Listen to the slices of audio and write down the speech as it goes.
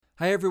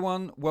Hey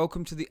everyone,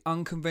 welcome to the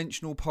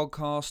Unconventional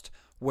Podcast,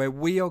 where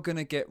we are going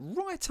to get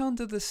right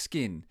under the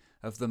skin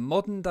of the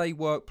modern day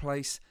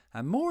workplace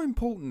and, more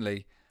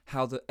importantly,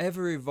 how the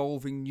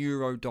ever-evolving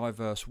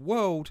neurodiverse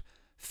world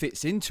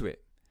fits into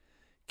it.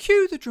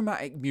 Cue the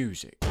dramatic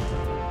music.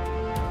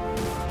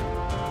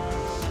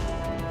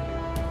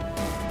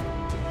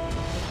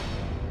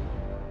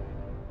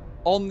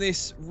 On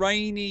this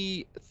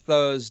rainy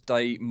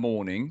Thursday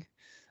morning,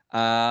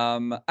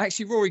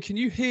 actually, Rory, can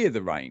you hear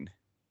the rain?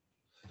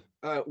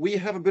 We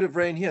have a bit of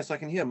rain here, so I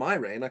can hear my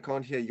rain. I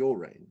can't hear your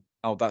rain.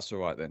 Oh, that's all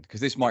right then, because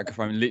this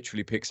microphone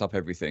literally picks up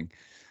everything.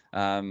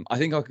 I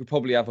think I could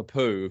probably have a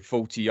poo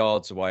 40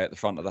 yards away at the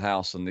front of the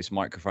house and this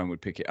microphone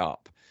would pick it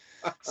up.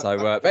 So,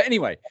 but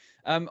anyway,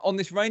 on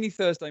this rainy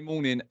Thursday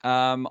morning,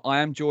 I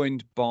am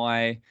joined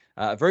by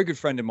a very good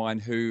friend of mine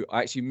who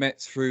I actually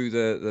met through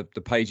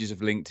the pages of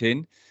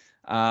LinkedIn.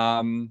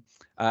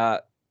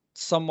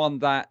 Someone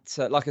that,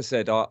 like I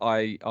said,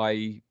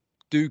 I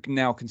do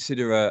now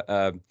consider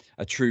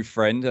a true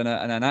friend and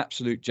an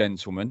absolute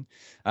gentleman,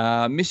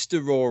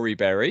 Mr. Rory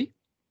Berry.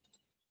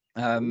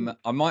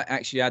 I might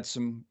actually add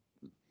some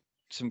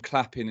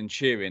clapping and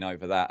cheering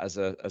over that as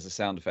a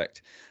sound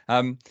effect.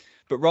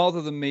 But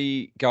rather than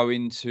me go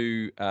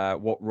into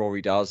what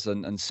Rory does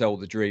and sell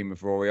the dream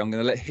of Rory, I'm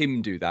going to let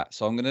him do that.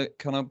 So I'm going to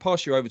kind of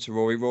pass you over to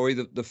Rory. Rory,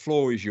 the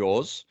floor is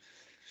yours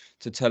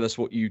to tell us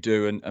what you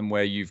do and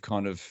where you've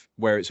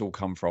where it's all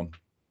come from.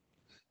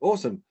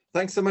 Awesome.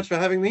 Thanks so much for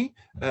having me.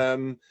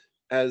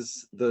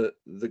 As the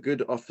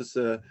good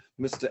officer,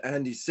 Mr.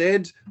 Andy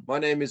said, my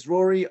name is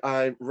Rory.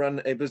 I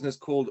run a business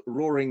called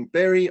Roaring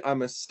Berry.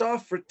 I'm a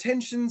staff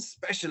retention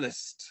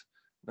specialist.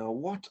 Now,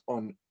 what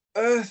on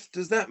earth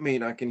does that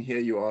mean? I can hear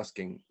you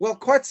asking. Well,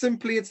 quite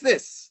simply, it's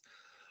this.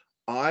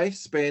 I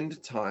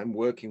spend time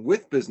working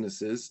with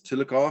businesses to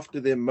look after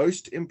their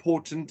most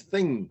important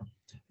thing.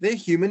 They're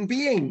human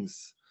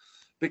beings.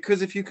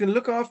 Because if you can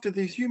look after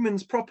the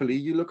humans properly,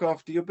 you look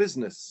after your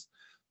business.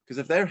 Because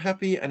if they're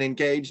happy and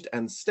engaged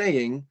and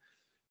staying,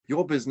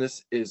 your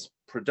business is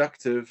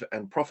productive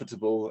and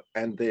profitable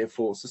and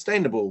therefore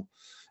sustainable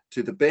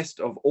to the best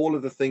of all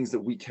of the things that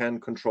we can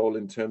control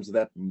in terms of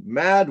that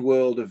mad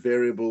world of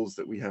variables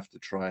that we have to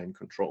try and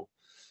control.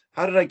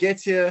 How did I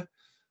get here?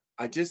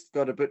 I just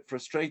got a bit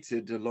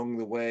frustrated along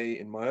the way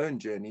in my own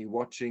journey,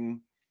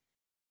 watching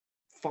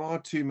far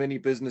too many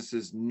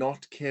businesses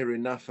not care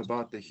enough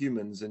about the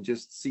humans and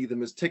just see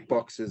them as tick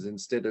boxes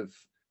instead of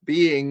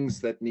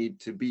beings that need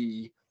to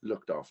be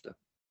looked after.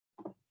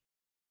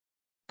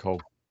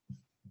 Cool.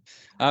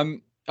 The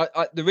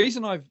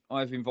reason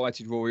I've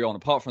invited Rory on,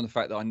 apart from the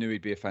fact that I knew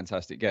he'd be a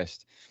fantastic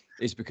guest,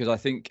 is because I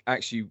think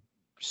actually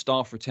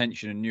staff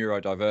retention and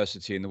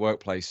neurodiversity in the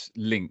workplace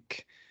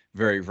link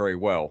very, very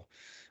well.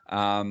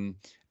 And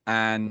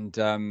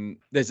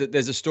there's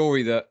a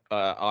story that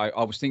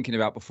I was thinking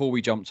about before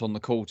we jumped on the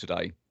call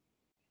today.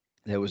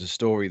 There was a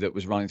story that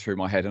was running through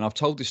my head, and I've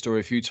told this story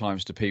a few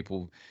times to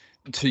people,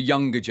 to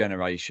younger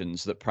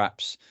generations that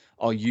perhaps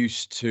are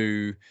used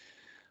to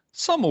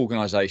some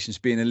organisations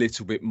being a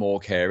little bit more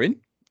caring.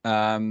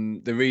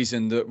 The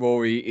reason that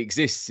Rory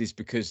exists is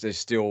because there's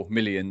still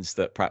millions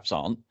that perhaps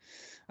aren't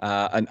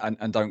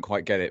and don't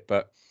quite get it.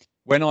 But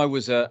when I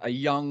was a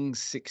young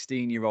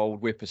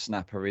 16-year-old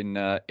whippersnapper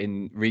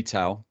in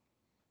retail,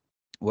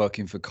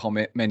 working for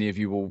Comet, many of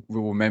you will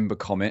remember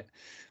Comet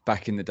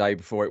back in the day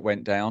before it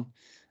went down.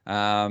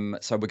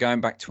 So we're going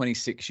back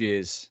 26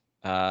 years.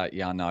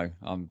 Yeah, I know,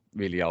 I'm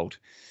really old.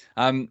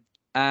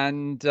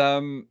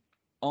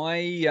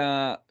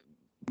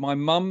 My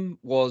mum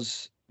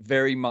was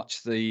very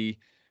much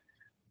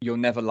you're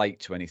never late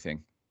to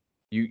anything.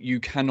 You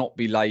cannot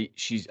be late.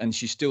 She's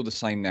still the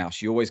same now.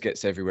 She always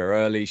gets everywhere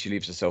early. She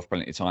leaves herself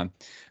plenty of time.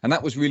 And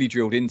that was really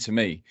drilled into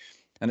me.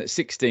 And at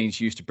 16,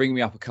 she used to bring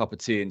me up a cup of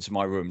tea into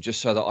my room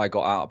just so that I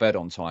got out of bed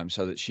on time,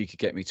 so that she could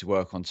get me to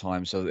work on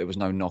time, so that there was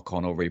no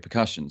knock-on or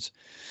repercussions.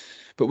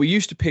 But we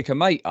used to pick a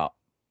mate up,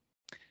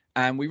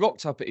 and we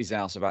rocked up at his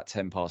house about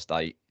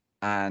 8:10,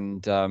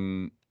 and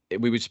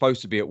we were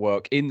supposed to be at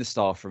work in the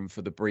staff room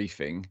for the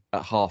briefing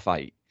at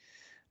 8:30.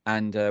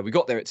 And we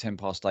got there at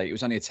 8:10. It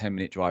was only a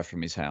 10-minute drive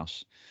from his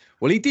house.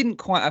 Well, he didn't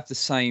quite have the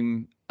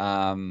same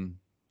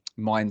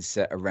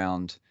mindset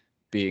around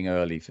being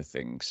early for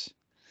things.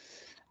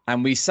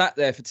 And we sat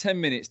there for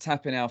 10 minutes,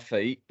 tapping our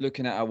feet,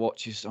 looking at our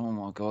watches. Oh,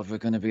 my God, we're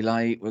going to be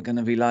late. We're going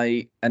to be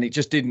late. And it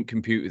just didn't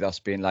compute with us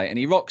being late. And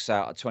he rocks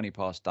out at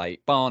 8:20,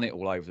 barnet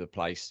all over the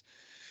place,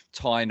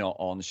 tie not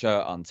on,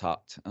 shirt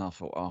untucked. And I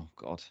thought, oh,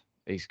 God,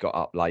 he's got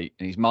up late.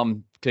 And his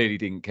mum clearly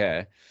didn't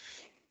care.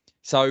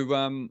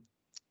 So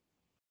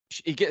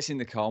he gets in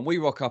the car and we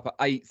rock up at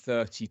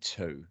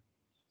 8:32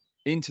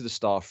 into the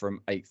staff room,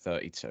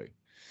 8:32.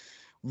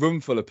 Room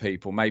full of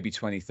people, maybe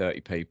 20, 30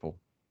 people.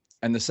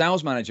 And the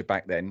sales manager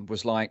back then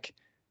was like,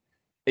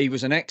 he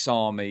was an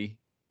ex-army,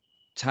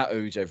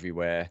 tattoos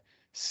everywhere,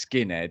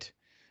 skinhead.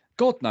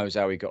 God knows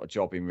how he got a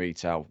job in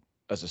retail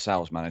as a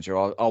sales manager.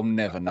 I'll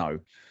never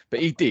know. But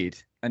he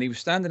did. And he was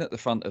standing at the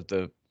front of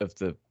the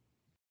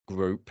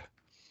group.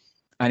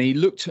 And he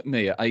looked at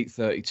me at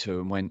 8:32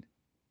 and went,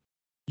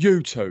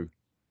 you two,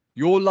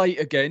 you're late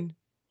again.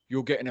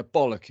 You're getting a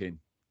bollocking.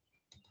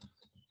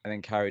 And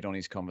then carried on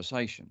his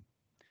conversation.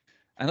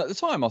 And at the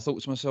time, I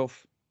thought to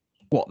myself,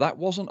 what, that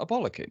wasn't a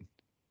bollocking?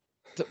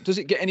 Does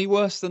it get any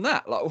worse than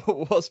that? Like,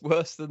 what's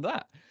worse than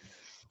that?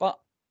 But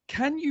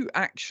can you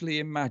actually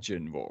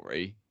imagine,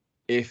 Rory,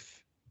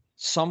 if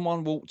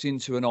someone walked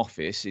into an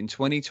office in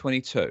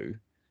 2022,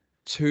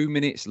 2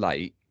 minutes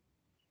late,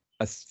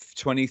 a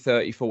 20,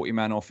 30, 40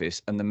 man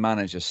office, and the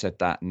manager said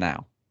that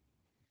now?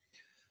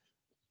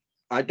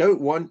 I don't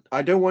want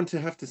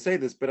to have to say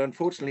this, but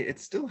unfortunately it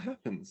still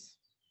happens.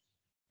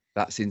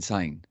 That's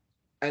insane.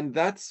 And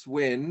that's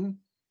when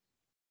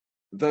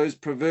those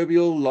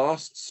proverbial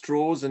last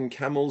straws and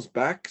camels'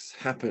 backs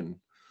happen.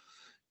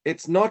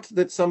 It's not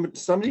that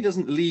somebody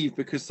doesn't leave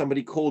because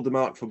somebody called them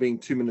out for being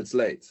 2 minutes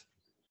late.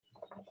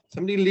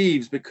 Somebody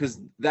leaves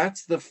because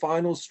that's the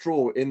final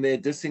straw in their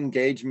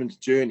disengagement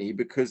journey,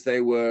 because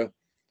they were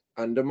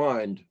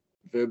undermined,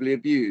 verbally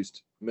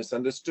abused,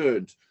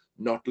 misunderstood,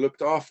 not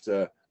looked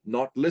after,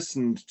 not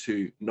listened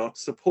to, not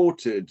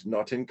supported,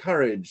 not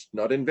encouraged,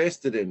 not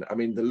invested in. I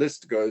mean, the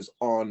list goes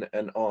on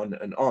and on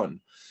and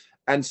on.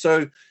 And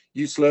so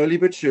you slowly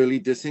but surely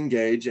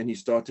disengage and you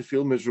start to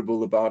feel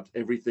miserable about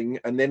everything.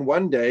 And then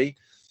one day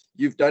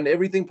you've done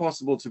everything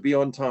possible to be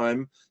on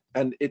time,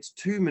 and it's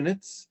 2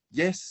 minutes.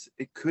 Yes,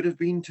 it could have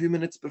been 2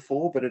 minutes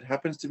before, but it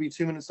happens to be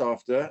 2 minutes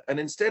after. And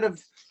instead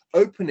of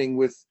opening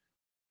with,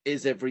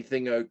 is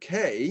everything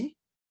okay?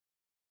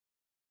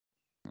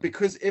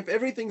 Because if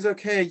everything's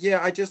okay,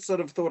 yeah, I just sort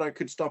of thought I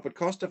could stop at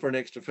Costa for an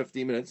extra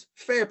 15 minutes.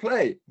 Fair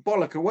play,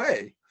 bollock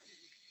away.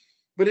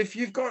 But if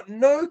you've got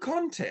no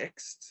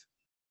context,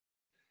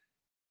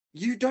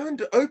 you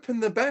don't open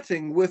the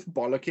batting with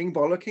bollocking,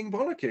 bollocking,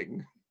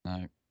 bollocking.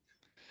 No.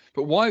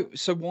 But why?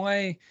 So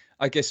why,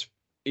 I guess,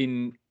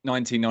 in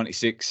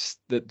 1996,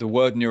 the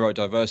word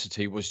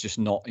neurodiversity was just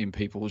not in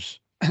people's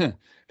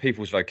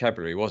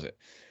vocabulary, was it?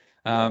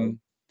 No.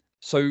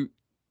 So,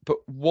 but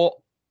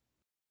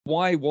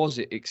why was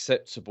it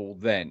acceptable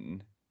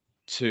then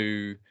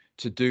to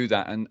do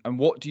that? And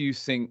what do you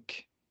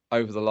think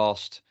over the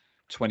last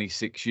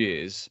 26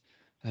 years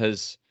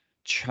has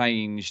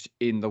changed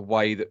in the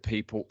way that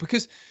people,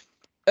 because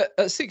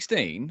at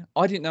 16,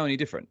 I didn't know any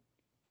different.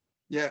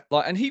 Yeah.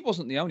 Like, and he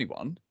wasn't the only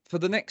one. For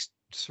the next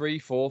 3,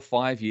 4,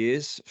 5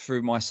 years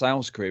through my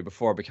sales career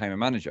before I became a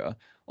manager,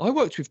 I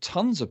worked with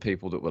tons of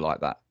people that were like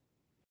that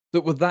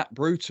were that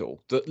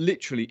brutal, that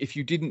literally, if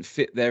you didn't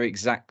fit their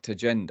exact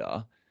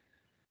agenda,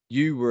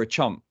 you were a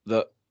chump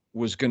that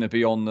was going to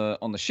be on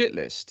the shit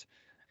list.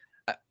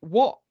 At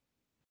what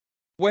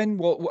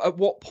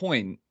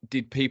point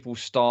did people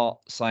start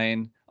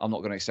saying, I'm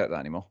not going to accept that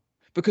anymore?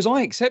 Because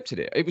I accepted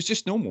it. It was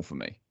just normal for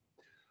me.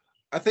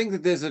 I think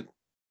that there's a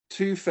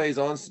two-phase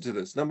answer to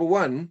this. Number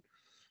one,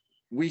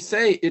 we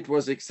say it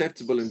was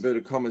acceptable,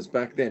 inverted commas,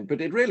 back then,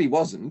 but it really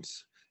wasn't.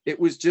 It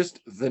was just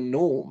the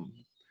norm.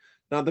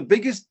 Now, the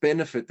biggest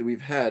benefit that we've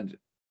had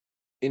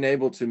in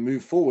able to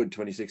move forward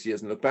 26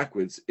 years and look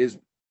backwards is,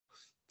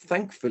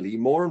 thankfully,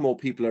 more and more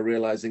people are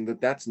realizing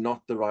that that's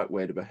not the right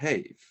way to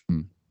behave.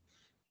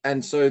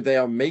 And so they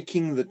are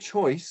making the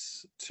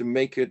choice to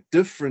make a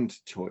different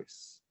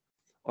choice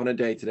on a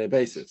day-to-day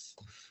basis.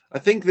 I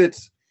think that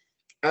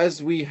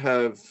as we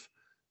have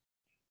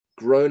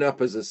grown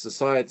up as a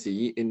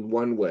society in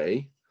one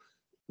way,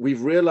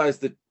 we've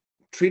realized that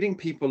treating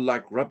people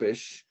like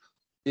rubbish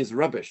is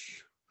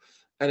rubbish.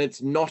 And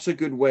it's not a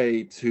good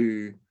way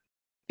to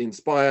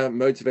inspire,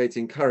 motivate,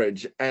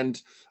 encourage.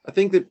 And I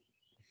think that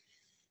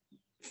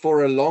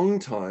for a long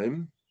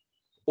time,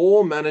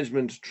 all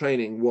management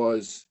training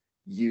was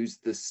use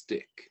the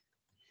stick.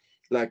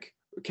 Like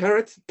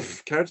carrots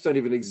don't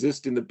even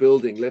exist in the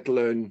building, let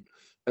alone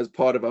as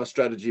part of our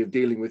strategy of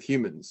dealing with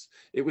humans.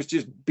 It was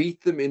just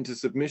beat them into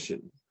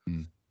submission,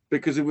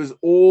 because it was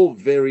all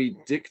very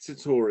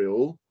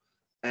dictatorial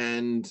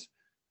and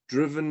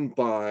driven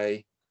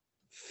by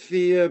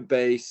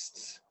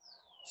fear-based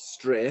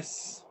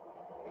stress.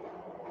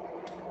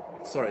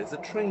 Sorry, there's a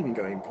train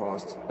going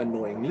past,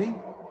 annoyingly.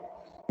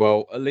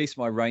 Well, at least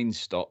my rain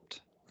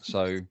stopped.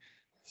 So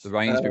the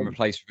rain's been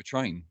replaced with a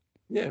train.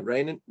 Yeah,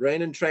 rain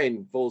and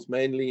train falls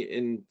mainly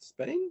in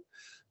Spain.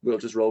 We'll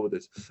just roll with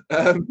it.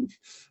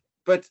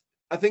 But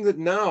I think that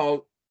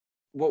now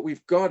what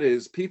we've got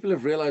is people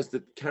have realized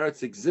that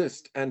carrots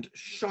exist, and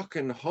shock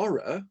and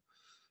horror,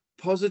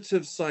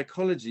 positive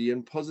psychology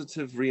and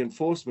positive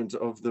reinforcement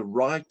of the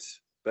right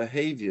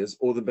behaviors,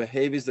 or the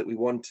behaviors that we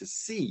want to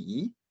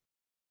see,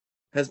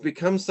 has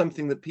become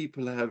something that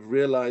people have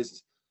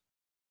realized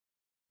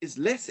is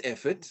less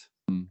effort,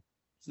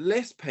 it's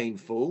less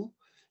painful,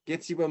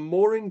 gets you a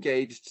more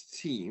engaged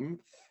team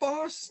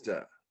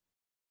faster,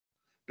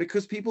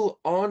 because people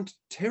aren't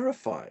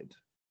terrified.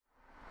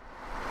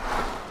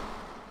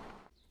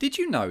 Did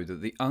you know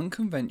that the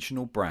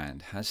Unconventional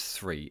brand has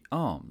 3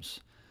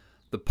 arms?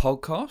 The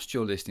podcast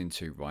you're listening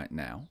to right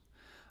now,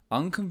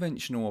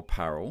 Unconventional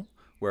Apparel,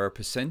 where a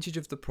percentage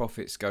of the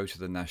profits go to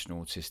the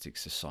National Autistic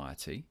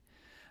Society,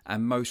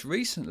 and most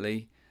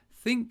recently,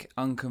 Think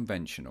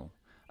Unconventional,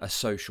 a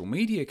social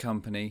media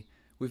company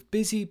with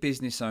busy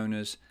business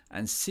owners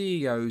and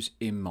CEOs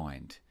in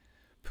mind,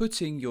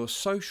 putting your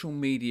social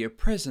media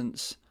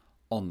presence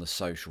on the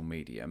social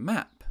media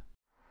map.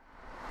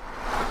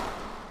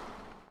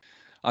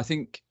 I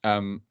think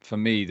for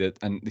me that,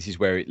 and this is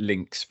where it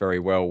links very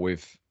well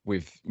with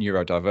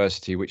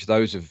neurodiversity, which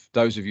those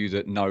of you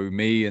that know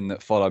me and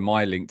that follow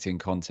my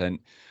LinkedIn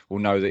content will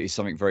know that is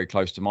something very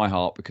close to my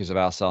heart because of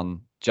our son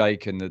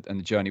Jake and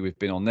the journey we've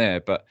been on there.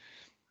 But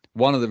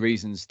one of the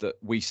reasons that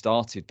we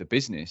started the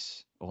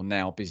business, or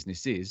now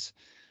business is,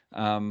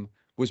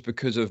 was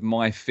because of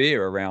my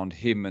fear around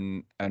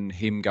him and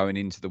him going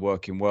into the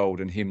working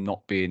world and him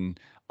not being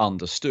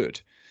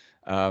understood.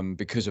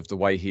 Because of the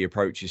way he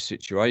approaches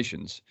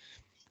situations.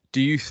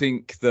 Do you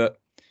think that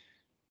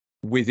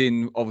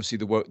within obviously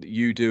the work that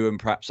you do and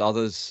perhaps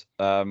others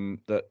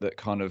that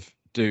kind of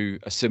do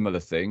a similar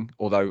thing,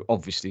 although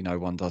obviously no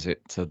one does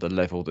it to the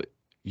level that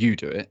you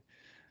do it,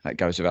 that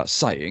goes without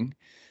saying.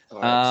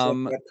 I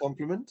accept that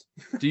compliment.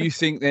 Do you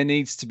think there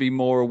needs to be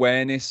more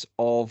awareness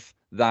of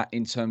that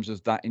in terms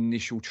of that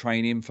initial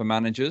training for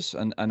managers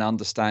and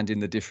understanding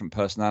the different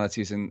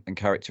personalities and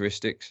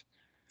characteristics?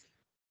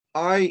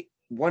 I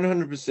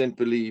 100%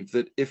 believe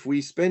that if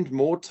we spend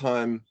more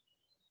time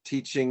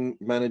teaching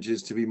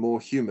managers to be more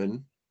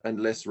human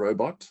and less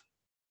robot,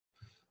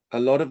 a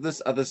lot of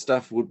this other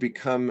stuff would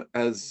become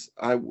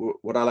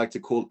what I like to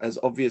call as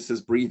obvious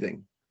as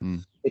breathing.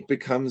 It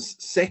becomes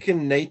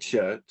second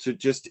nature to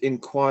just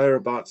inquire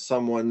about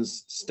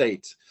someone's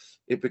state.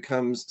 It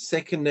becomes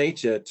second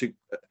nature to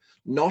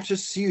not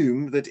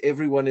assume that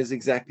everyone is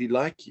exactly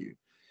like you.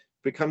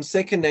 It becomes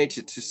second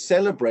nature to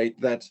celebrate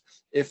that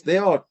if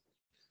there are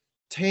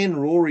 10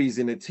 Rorys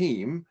in a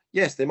team,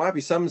 yes, there might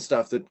be some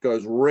stuff that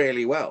goes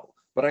really well,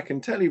 but I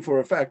can tell you for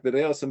a fact that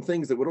there are some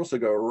things that would also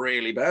go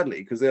really badly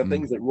because there are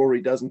things that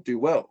Rory doesn't do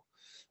well.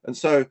 And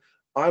so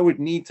I would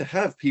need to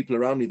have people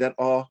around me that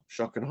are,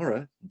 shock and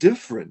horror,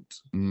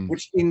 different,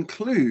 which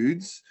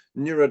includes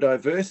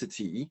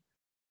neurodiversity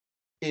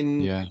in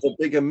the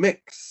bigger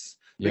mix,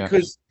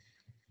 because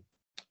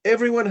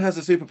everyone has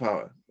a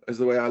superpower, is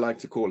the way I like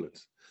to call it.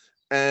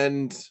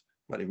 And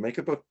might even make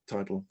a book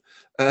title.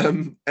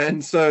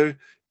 And so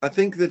I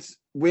think that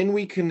when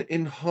we can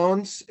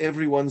enhance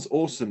everyone's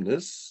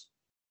awesomeness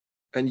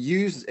and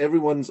use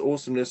everyone's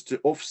awesomeness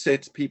to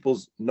offset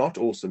people's not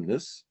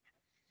awesomeness,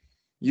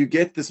 you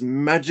get this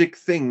magic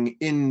thing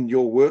in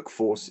your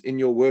workforce, in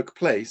your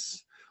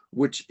workplace,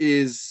 which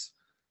is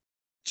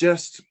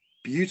just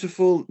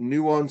beautiful,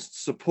 nuanced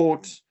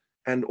support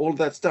and all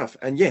that stuff.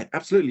 And yeah,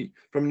 absolutely,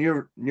 from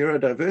a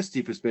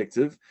neurodiversity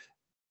perspective,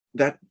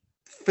 that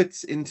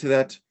fits into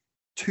that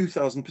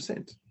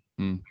 2000%.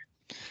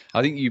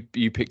 I think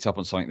you picked up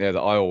on something there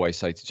that I always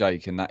say to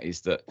Jake, and that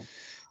is that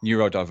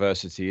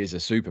neurodiversity is a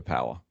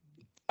superpower.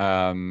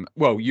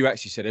 Well, you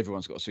actually said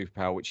everyone's got a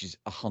superpower, which is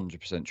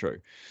 100% true.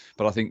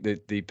 But I think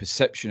that the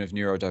perception of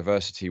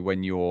neurodiversity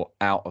when you're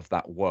out of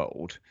that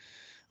world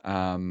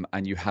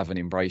and you haven't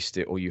embraced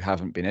it or you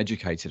haven't been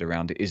educated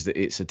around it is that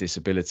it's a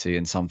disability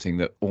and something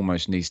that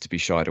almost needs to be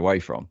shied away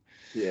from.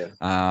 Yeah.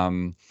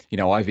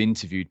 I've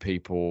interviewed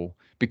people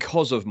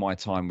because of my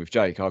time with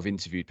Jake. I've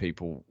interviewed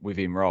people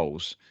within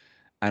roles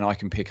and I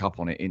can pick up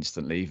on it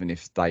instantly, even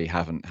if they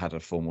haven't had a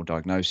formal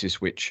diagnosis,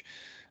 which,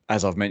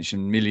 as I've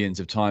mentioned millions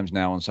of times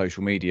now on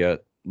social media,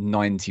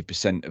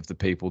 90% of the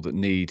people that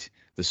need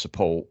the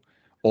support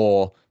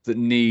or that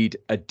need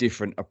a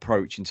different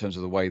approach in terms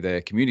of the way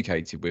they're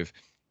communicated with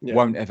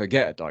won't ever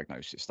get a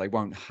diagnosis. They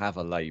won't have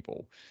a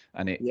label,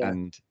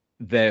 and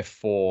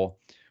therefore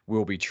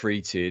will be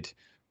treated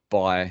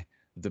by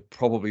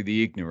probably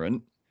the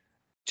ignorant,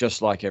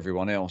 just like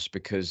everyone else,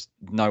 because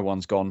no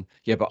one's gone,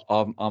 yeah, but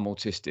I'm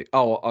autistic.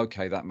 Oh,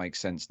 okay, that makes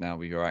sense now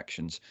with your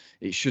actions.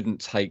 It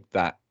shouldn't take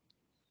that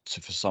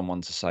for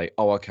someone to say,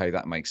 oh, okay,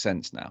 that makes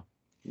sense now.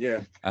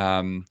 Yeah.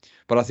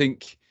 But I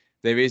think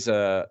there is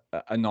a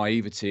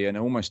naivety and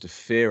almost a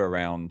fear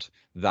around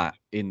that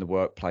in the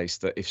workplace,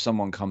 that if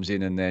someone comes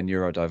in and they're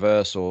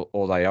neurodiverse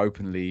or they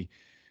openly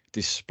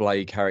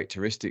display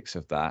characteristics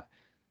of that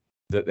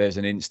there's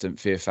an instant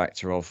fear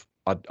factor of,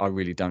 I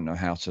really don't know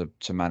how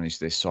to manage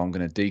this, so I'm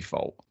going to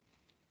default.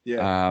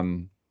 Yeah.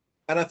 And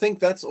I think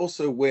that's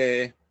also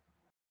where,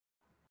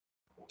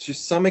 to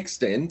some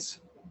extent,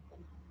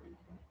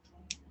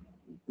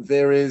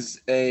 there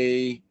is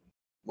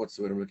what's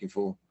the word I'm looking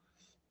for?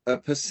 A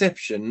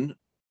perception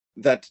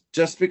that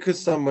just because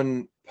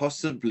someone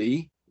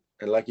possibly,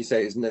 and like you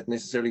say, isn't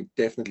necessarily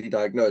definitely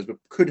diagnosed, but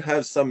could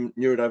have some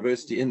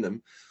neurodiversity in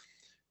them,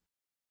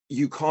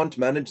 you can't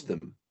manage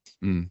them.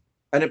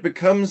 And it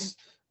becomes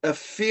a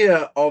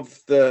fear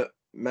of the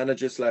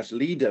manager /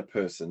 leader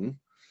person.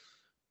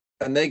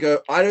 And they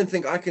go, I don't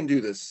think I can do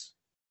this.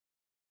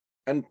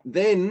 And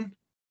then,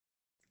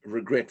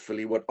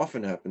 regretfully, what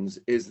often happens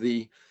is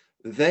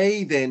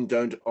they then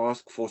don't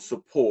ask for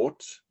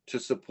support to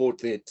support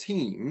their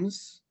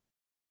teams.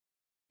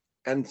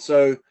 And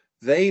so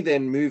they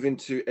then move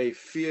into a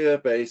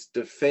fear-based,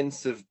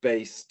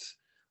 defensive-based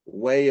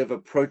way of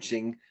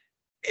approaching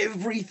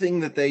everything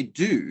that they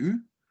do,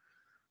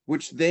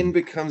 which then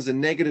becomes a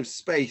negative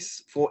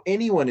space for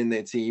anyone in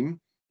their team,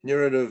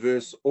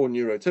 neurodiverse or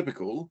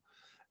neurotypical.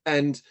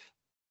 And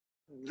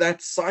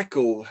that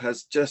cycle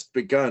has just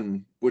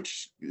begun,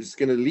 which is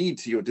going to lead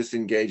to your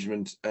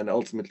disengagement and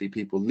ultimately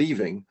people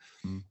leaving,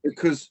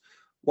 because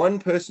one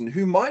person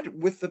who might,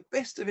 with the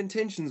best of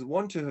intentions,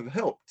 want to have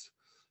helped,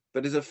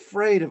 but is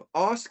afraid of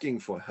asking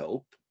for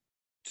help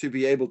to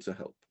be able to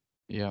help.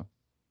 Yeah.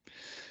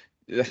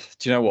 Do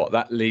you know what?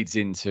 That leads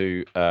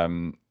into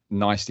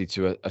nicely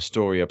to a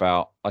story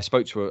about, I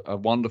spoke to a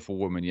wonderful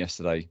woman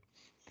yesterday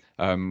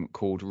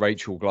called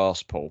Rachel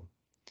Glasspool.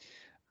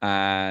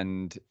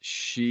 And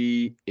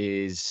she's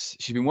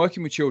been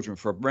working with children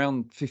for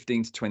around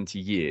 15 to 20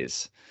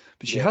 years,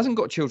 but she hasn't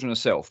got children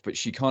herself, but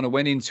she kind of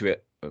went into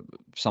it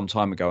some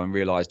time ago and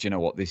realized, you know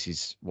what, this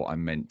is what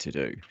I'm meant to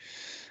do.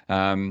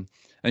 And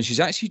she's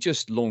actually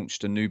just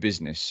launched a new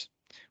business,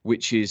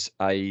 which is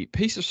a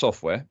piece of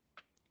software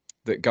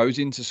that goes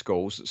into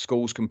schools that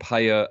schools can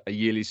pay a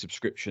yearly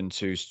subscription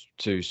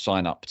to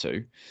sign up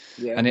to.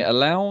 And it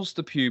allows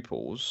the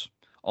pupils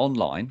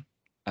online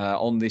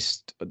on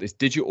this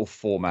digital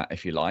format,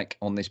 if you like,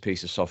 on this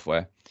piece of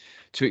software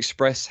to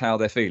express how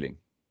they're feeling.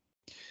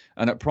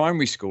 And at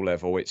primary school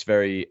level, it's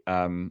very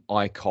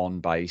icon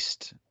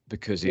based,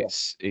 because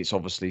it's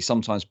obviously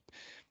sometimes,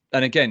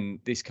 and again,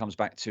 this comes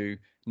back to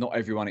not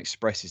everyone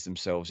expresses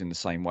themselves in the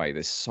same way.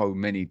 There's so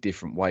many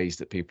different ways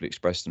that people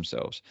express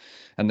themselves.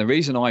 And the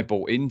reason I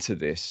bought into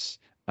this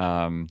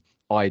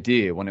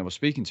idea when I was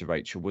speaking to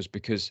Rachel was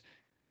because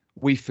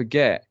we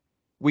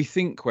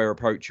think we're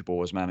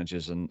approachable as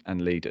managers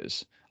and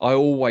leaders. I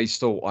always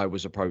thought I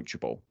was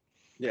approachable.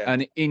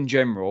 And in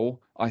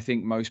general, I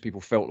think most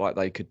people felt like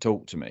they could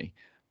talk to me.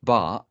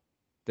 But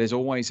there's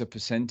always a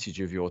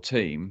percentage of your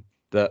team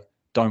that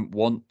don't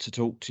want to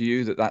talk to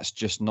you, that's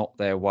just not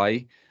their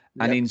way.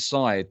 And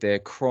inside, they're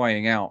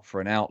crying out for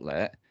an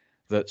outlet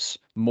that's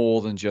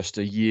more than just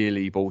a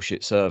yearly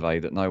bullshit survey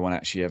that no one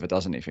actually ever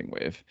does anything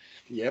with.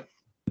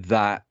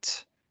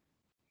 That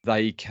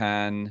they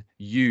can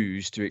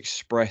use to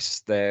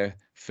express their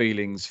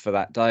feelings for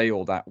that day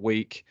or that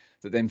week,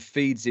 that then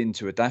feeds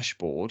into a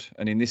dashboard.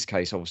 And in this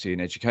case, obviously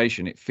in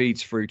education, it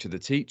feeds through to the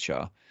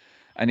teacher,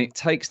 and it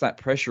takes that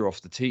pressure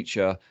off the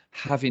teacher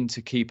having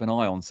to keep an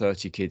eye on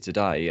 30 kids a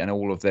day and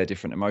all of their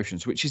different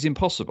emotions, which is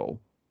impossible.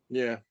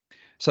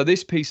 So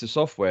this piece of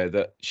software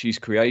that she's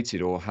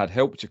created, or had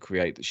helped to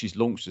create, that she's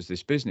launched as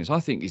this business, I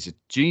think is a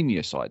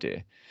genius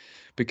idea.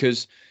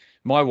 Because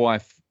my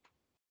wife,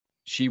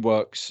 she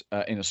works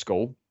in a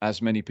school,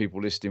 as many people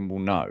listening will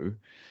know.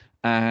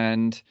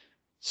 And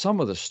some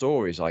of the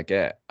stories I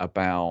get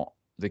about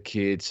the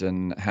kids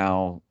and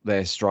how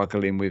they're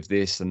struggling with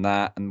this and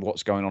that, and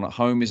what's going on at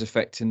home is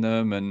affecting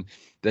them. And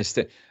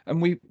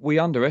we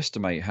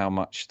underestimate how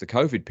much the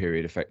COVID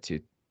period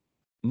affected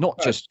not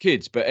just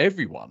kids, but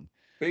everyone.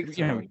 Big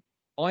time.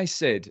 I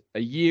said a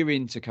year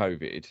into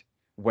COVID,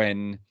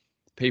 when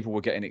people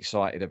were getting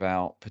excited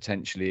about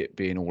potentially it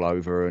being all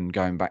over and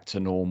going back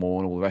to normal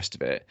and all the rest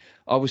of it,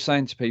 I was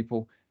saying to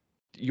people,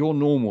 your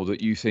normal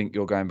that you think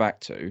you're going back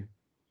to,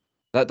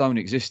 that don't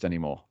exist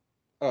anymore.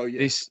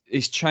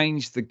 It's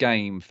changed the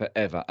game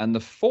forever. And the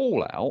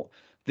fallout,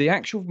 the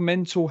actual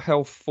mental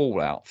health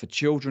fallout for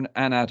children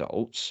and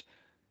adults,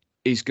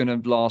 is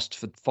going to last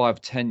for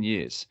 5-10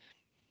 years,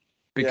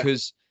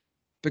 because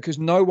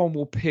no one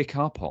will pick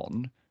up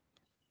on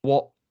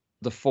what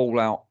the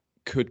fallout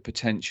could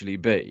potentially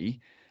be.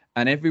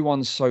 And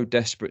everyone's so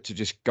desperate to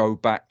just go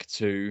back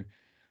to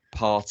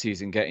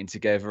parties and getting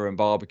together and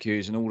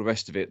barbecues and all the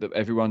rest of it that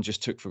everyone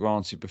just took for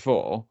granted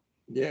before,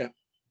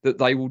 that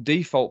they will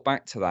default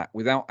back to that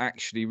without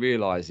actually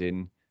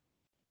realizing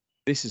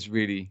this has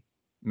really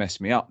messed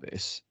me up,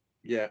 this.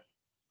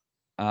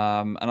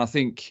 And I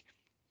think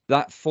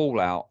that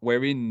fallout,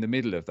 we're in the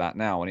middle of that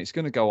now, and it's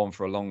going to go on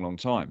for a long, long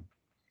time.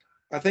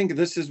 I think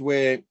this is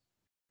where,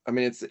 I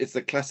mean, it's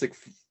a classic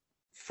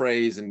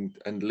phrase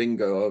and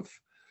lingo of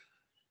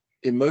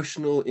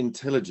emotional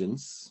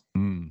intelligence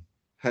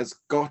has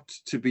got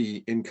to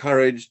be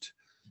encouraged,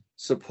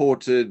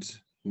 supported,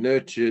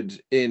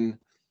 nurtured in,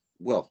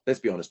 well, let's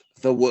be honest,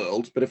 the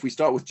world. But if we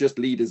start with just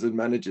leaders and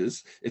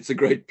managers, it's a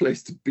great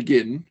place to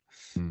begin.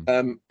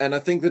 And I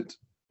think that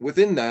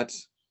within that,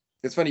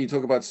 it's funny you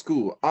talk about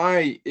school.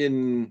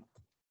 In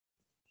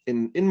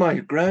my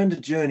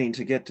grand journey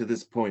to get to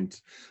this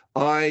point,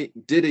 I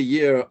did a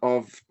year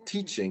of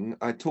teaching.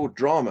 I taught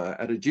drama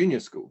at a junior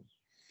school.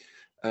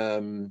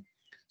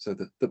 So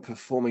the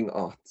performing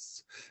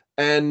arts.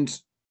 And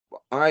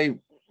I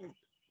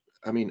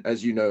mean,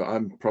 as you know,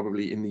 I'm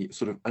probably in the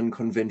sort of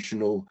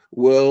unconventional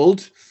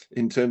world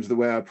in terms of the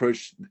way I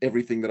approach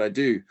everything that I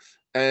do.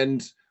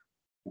 And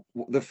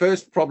the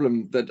first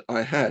problem that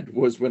I had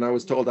was when I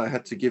was told I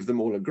had to give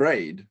them all a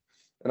grade.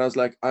 And I was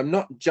like, I'm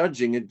not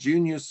judging a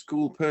junior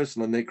school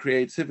person on their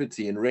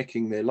creativity and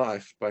wrecking their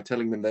life by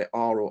telling them they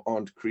are or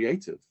aren't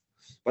creative.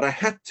 But I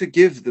had to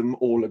give them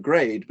all a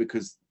grade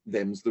because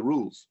them's the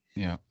rules.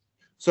 Yeah.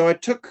 So I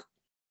took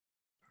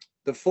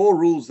the 4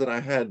 rules that I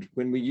had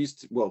when we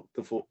used to, well,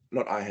 the 4,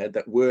 not I had,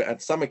 that were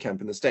at summer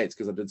camp in the States,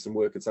 because I did some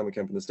work at summer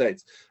camp in the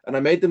States, and I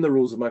made them the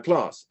rules of my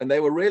class, and they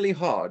were really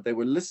hard. They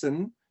were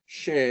listen,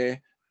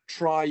 share,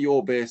 try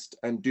your best,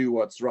 and do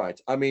what's right.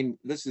 I mean,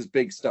 this is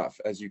big stuff,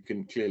 as you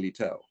can clearly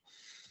tell.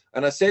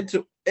 And I said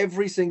to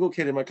every single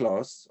kid in my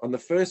class on the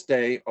first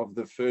day of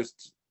the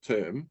first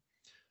term,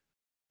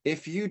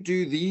 if you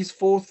do these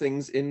 4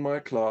 things in my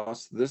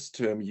class this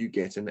term, you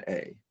get an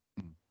A.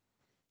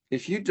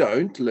 If you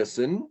don't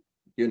listen,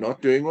 you're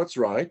not doing what's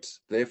right.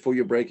 Therefore,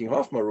 you're breaking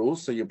half my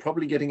rules. So you're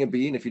probably getting a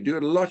B. And if you do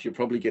it a lot, you're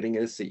probably getting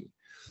a C.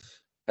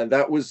 And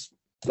that was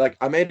like,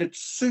 I made it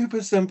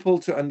super simple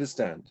to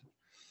understand.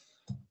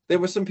 There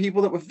were some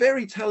people that were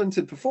very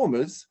talented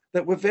performers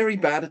that were very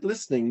bad at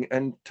listening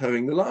and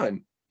towing the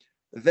line.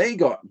 They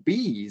got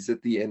Bs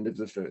at the end of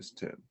the first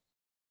term.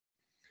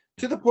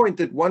 To the point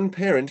that one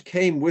parent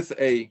came with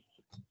a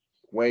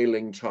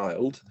wailing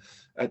child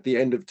at the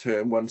end of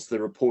term, once the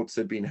reports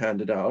had been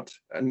handed out,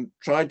 and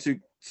tried to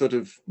sort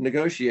of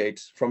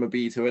negotiate from a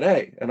B to an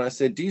A. And I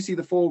said, do you see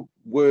the 4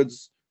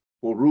 words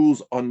or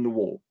rules on the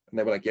wall? And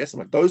they were like, yes. I'm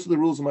like, those are the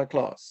rules of my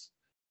class.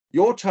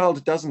 Your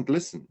child doesn't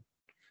listen,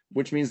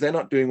 which means they're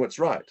not doing what's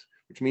right,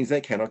 which means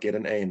they cannot get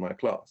an A in my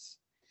class.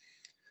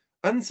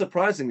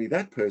 Unsurprisingly,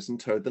 that person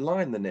towed the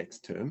line the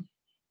next term.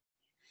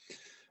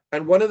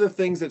 And one of the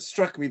things that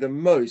struck me the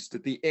most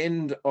at the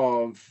end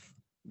of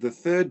the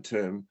 3rd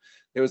term,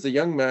 there was a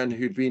young man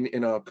who'd been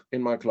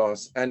in my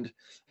class and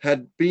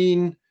had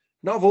been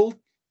novel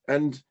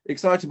and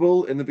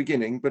excitable in the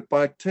beginning, but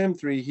by term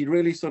 3 he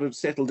really sort of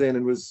settled in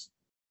and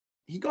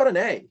he got an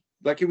A.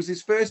 Like, it was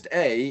his first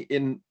A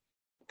in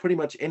pretty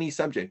much any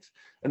subject.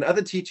 And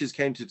other teachers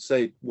came to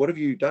say, what have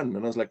you done?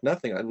 And I was like,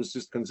 nothing. I was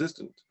just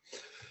consistent.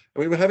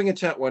 And we were having a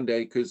chat one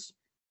day, because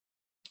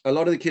a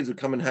lot of the kids would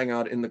come and hang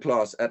out in the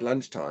class at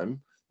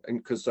lunchtime, and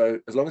because so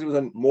as long as it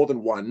was more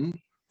than one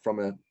from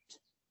a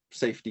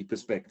safety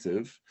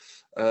perspective,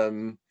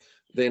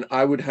 then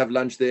I would have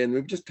lunch there, and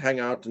we'd just hang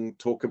out and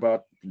talk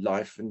about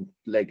life and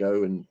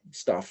Lego and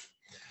stuff.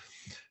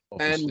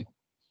 Obviously.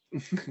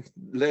 And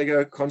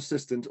Lego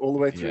consistent all the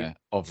way through. Yeah,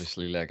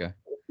 obviously Lego.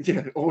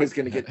 Yeah, always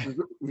going to get,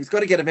 we've got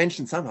to get a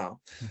mention somehow.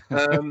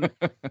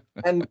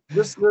 And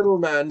this little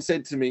man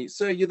said to me,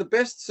 sir, you're the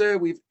best sir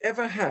we've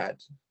ever had.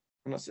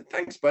 And I said,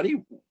 thanks,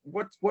 buddy.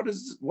 What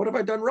have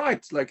I done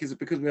right? Like, is it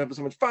because we have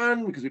so much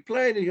fun, because we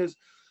played? And he goes,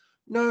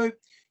 no,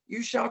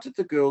 you shout at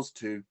the girls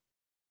too.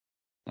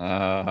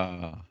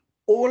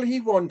 All he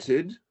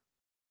wanted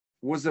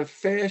was a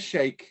fair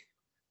shake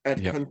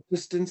at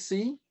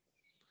consistency.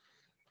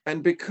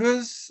 And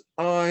because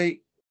I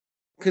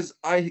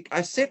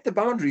set the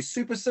boundaries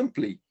super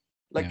simply.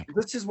 Like,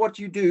 this is what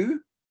you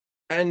do,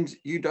 and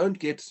you don't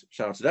get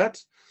shouted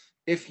at.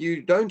 If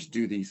you don't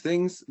do these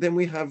things, then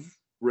we have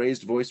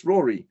raised voice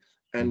Rory,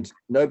 and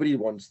nobody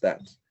wants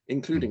that,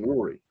 including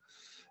Rory.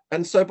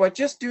 And so by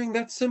just doing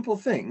that simple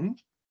thing,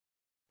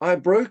 I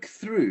broke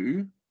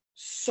through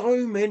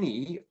so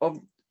many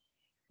of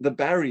the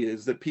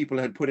barriers that people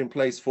had put in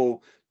place for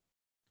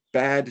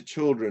bad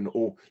children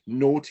or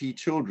naughty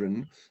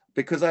children,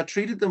 because I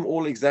treated them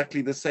all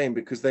exactly the same,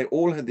 because they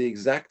all had the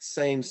exact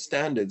same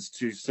standards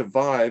to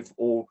survive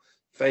or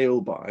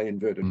fail by,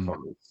 inverted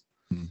commas.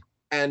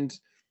 And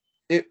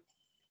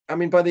I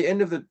mean, by the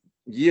end of the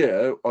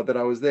year that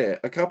I was there,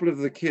 a couple of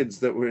the kids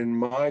that were in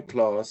my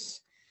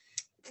class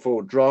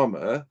for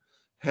drama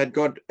had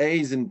got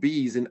A's and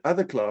B's in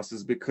other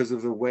classes because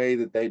of the way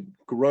that they'd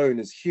grown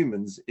as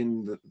humans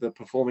in the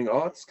performing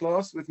arts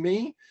class with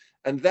me.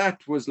 And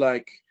that was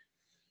like,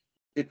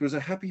 it was a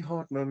happy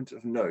heart moment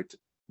of note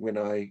when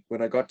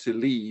I got to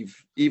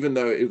leave, even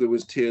though there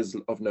was tears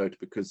of note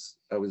because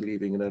I was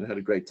leaving and I'd had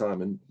a great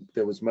time and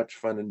there was much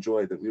fun and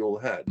joy that we all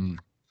had.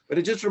 But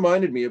it just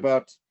reminded me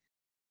about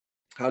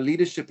how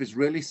leadership is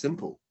really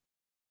simple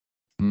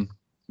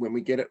when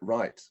we get it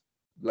right.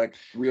 Like,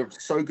 we are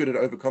so good at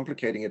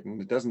overcomplicating it,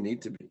 and it doesn't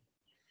need to be.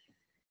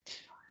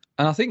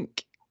 And I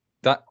think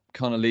that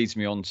kind of leads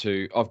me on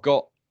to,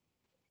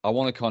 I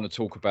want to kind of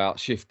talk about,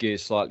 shift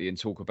gears slightly and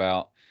talk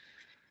about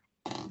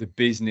the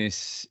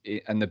business,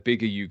 and the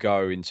bigger you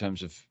go in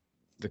terms of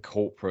the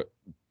corporate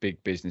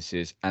big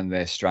businesses and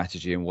their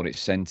strategy and what it's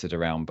centered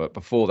around. But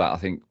before that, I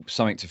think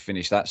something to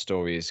finish that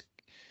story is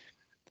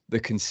the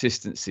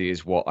consistency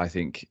is what I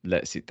think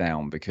lets it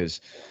down,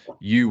 because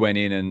you went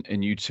in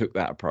and you took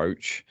that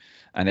approach,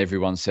 and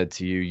everyone said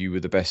to you, you were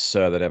the best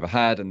sir that ever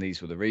had, and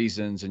these were the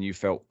reasons, and you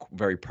felt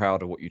very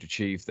proud of what you'd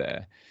achieved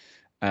there.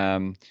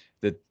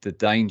 The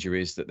danger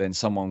is that then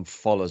someone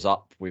follows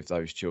up with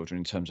those children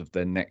in terms of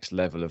their next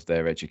level of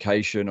their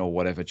education or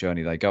whatever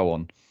journey they go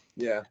on.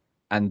 Yeah.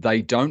 And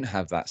they don't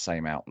have that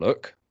same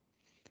outlook.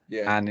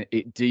 Yeah. And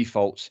it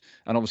defaults.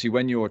 And obviously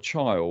when you're a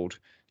child,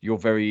 you're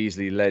very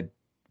easily led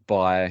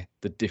by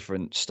the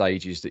different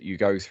stages that you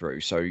go through.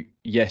 So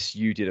yes,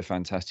 you did a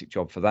fantastic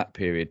job for that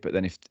period, but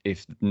then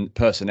if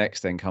person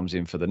X then comes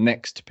in for the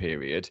next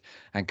period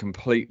and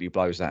completely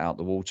blows that out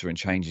the water and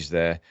changes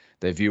their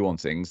view on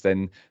things,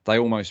 then they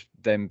almost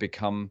then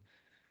become,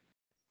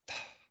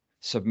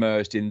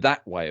 submerged in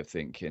that way of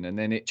thinking, and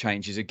then it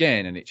changes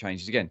again and it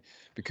changes again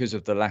because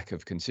of the lack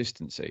of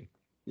consistency.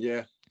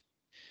 Yeah.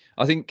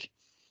 I think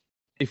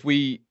if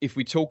we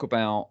talk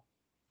about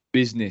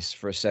business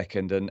for a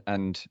second,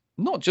 and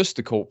not just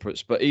the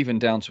corporates, but even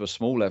down to a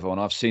small level, and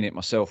I've seen it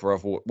myself where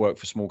I've worked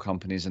for small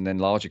companies and then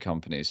larger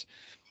companies,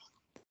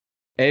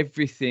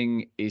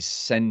 everything is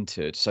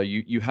centered. So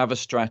you have a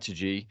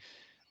strategy,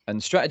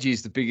 and strategy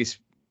is the biggest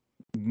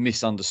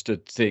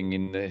misunderstood thing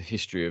in the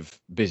history of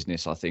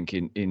business, I think,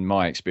 in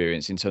my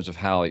experience, in terms of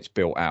how it's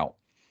built out.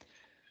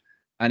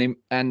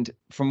 And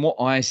from what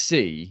I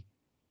see,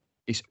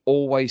 it's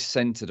always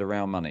centered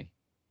around money.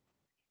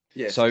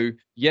 Yes. So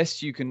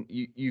yes, you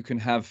can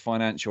have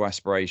financial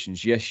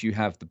aspirations. Yes, you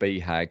have the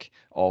BHAG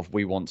of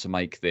we want to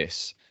make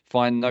this.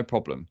 Fine, no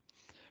problem.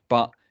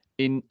 But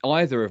in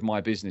either of my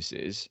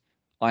businesses,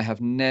 I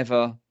have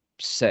never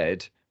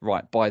said,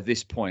 right, by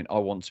this point, I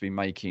want to be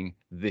making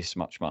this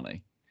much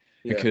money,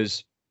 Yeah.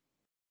 because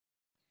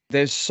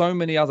there's so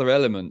many other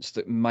elements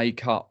that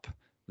make up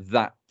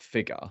that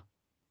figure,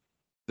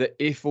 that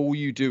if all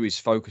you do is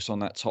focus on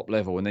that top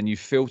level and then you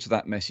filter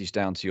that message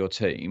down to your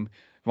team,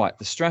 right,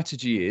 the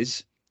strategy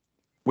is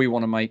we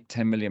want to make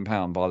 £10 million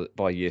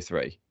by year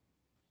 3.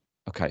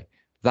 Okay,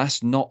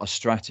 that's not a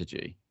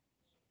strategy.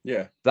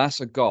 Yeah.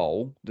 That's a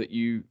goal that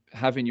you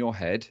have in your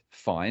head,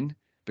 fine,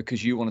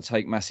 because you want to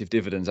take massive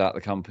dividends out of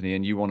the company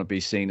and you want to be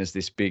seen as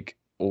this big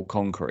all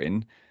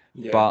conquering.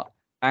 Yeah. But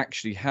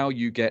actually, how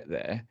you get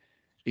there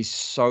is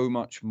so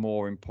much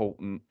more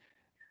important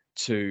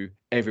to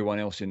everyone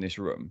else in this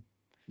room.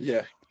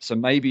 Yeah. So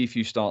maybe if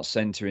you start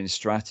centering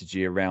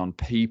strategy around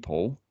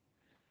people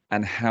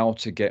and how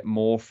to get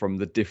more from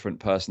the different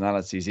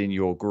personalities in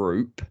your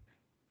group,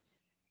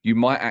 you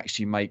might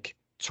actually make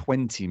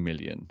 20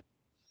 million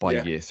by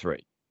Yeah. year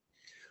 3.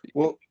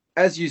 Well,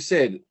 as you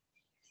said,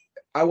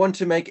 I want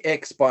to make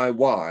X by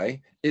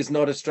Y is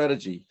not a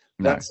strategy.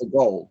 No. That's a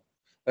goal.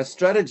 A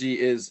strategy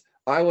is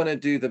I want to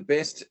do the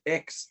best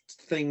X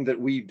thing that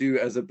we do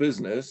as a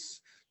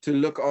business to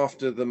look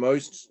after the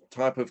most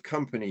type of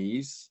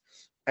companies.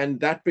 And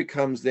that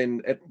becomes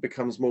then, it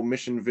becomes more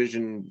mission,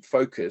 vision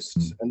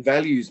focused and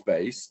values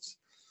based,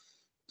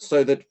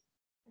 so that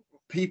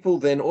people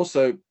then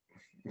also,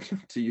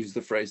 to use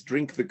the phrase,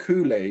 drink the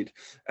Kool-Aid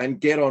and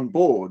get on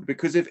board.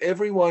 Because if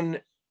everyone,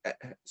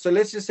 so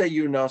let's just say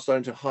you're now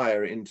starting to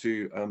hire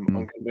into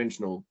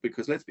unconventional,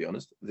 because let's be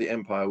honest, the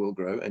empire will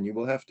grow and you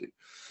will have to.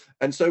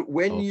 And so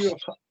when you're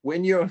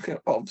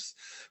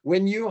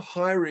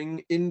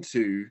hiring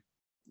into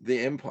the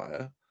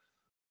empire,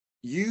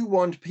 you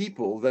want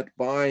people that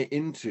buy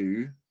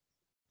into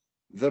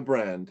the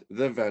brand,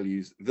 the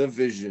values, the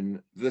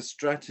vision, the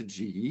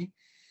strategy,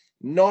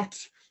 not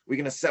we're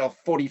going to sell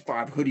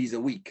 45 hoodies a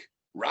week.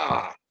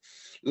 Rah!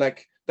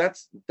 Like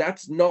that's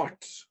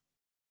not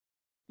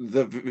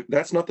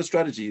the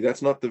strategy.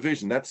 That's not the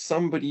vision. That's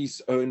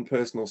somebody's own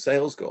personal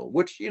sales goal,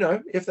 which, you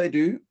know, if they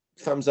do,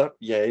 thumbs up,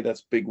 yay,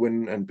 that's big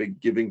win and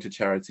big giving to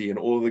charity and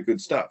all the good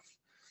stuff.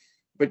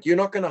 But you're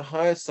not going to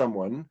hire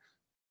someone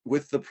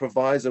with the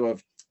proviso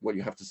of, well,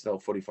 you have to sell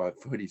 45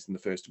 hoodies in the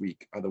first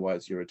week,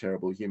 otherwise you're a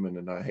terrible human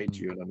and I hate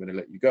you and I'm going to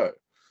let you go.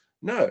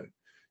 No,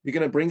 you're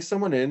going to bring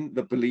someone in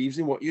that believes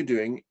in what you're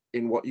doing,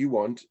 in what you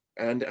want,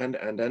 and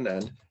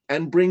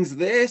brings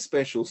their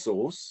special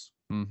sauce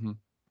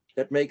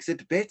that makes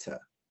it better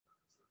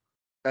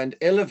and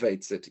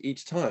elevates it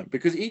each time.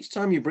 Because each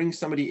time you bring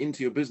somebody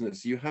into your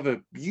business, you have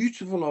a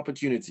beautiful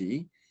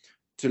opportunity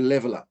to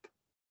level up.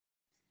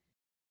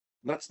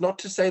 That's not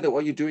to say that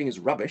what you're doing is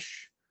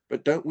rubbish,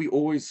 but don't we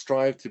always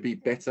strive to be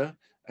better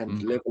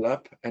and level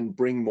up and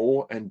bring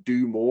more and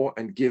do more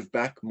and give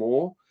back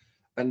more?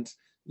 And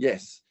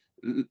yes,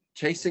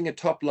 chasing a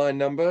top line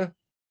number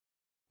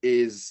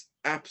is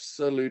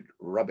absolute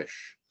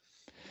rubbish.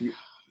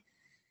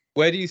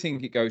 Where do you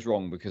think it goes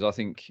wrong? Because I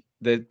think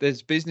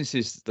there's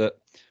businesses that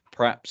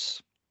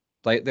perhaps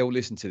they'll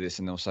listen to this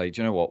and they'll say,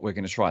 do you know what, we're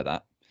going to try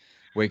that.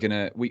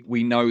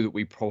 We know that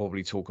we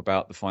probably talk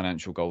about the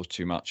financial goals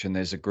too much, and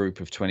there's a group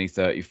of 20,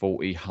 30,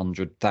 40,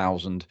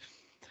 100,000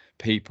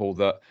 people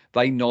that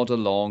they nod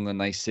along and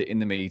they sit in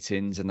the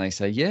meetings and they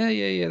say,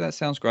 yeah, that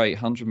sounds great,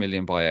 100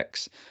 million by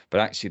X.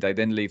 But actually they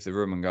then leave the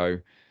room and go,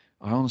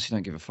 I honestly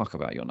don't give a fuck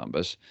about your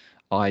numbers.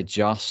 I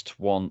just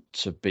want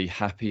to be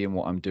happy in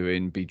what I'm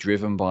doing, be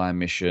driven by a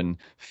mission,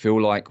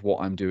 feel like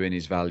what I'm doing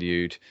is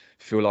valued,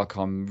 feel like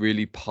I'm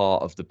really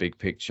part of the big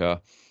picture.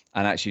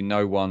 And actually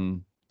no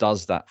one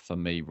does that for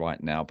me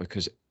right now,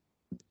 because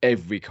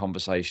every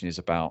conversation is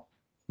about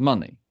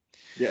money.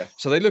 Yeah.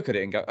 So they look at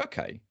it and go,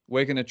 okay,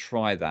 we're going to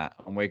try that,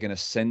 and we're going to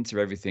center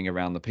everything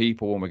around the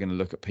people, and we're going to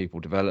look at people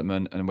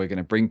development, and we're going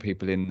to bring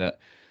people in that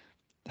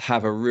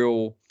have a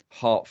real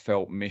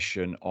heartfelt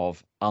mission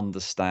of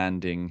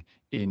understanding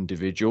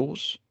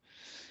individuals.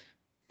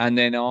 And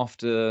then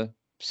after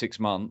 6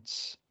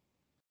 months,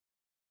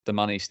 the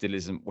money still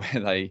isn't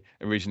where they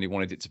originally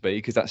wanted it to be,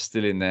 because that's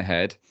still in their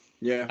head.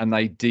 Yeah. And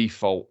they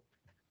default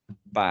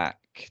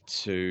back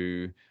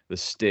to the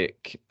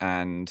stick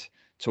and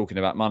talking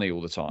about money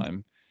all the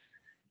time.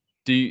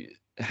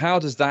 how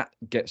does that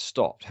get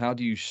stopped? How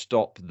do you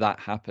stop that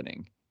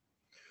happening?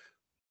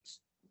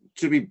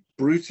 To be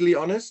brutally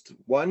honest,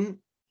 one,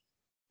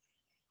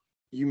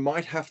 you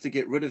might have to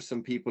get rid of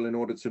some people in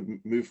order to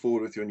move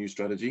forward with your new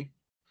strategy,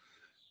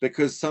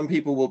 because some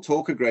people will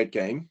talk a great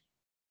game,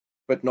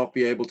 but not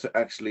be able to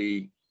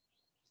actually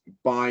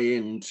buy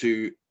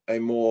into a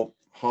more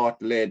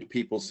heart-led,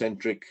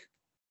 people-centric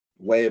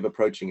way of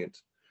approaching it.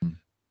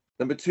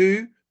 Number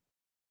two,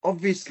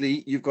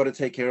 obviously, you've got to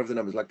take care of the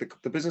numbers. Like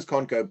the business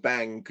can't go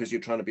bang because you're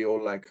trying to be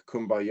all like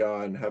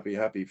kumbaya and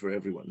happy for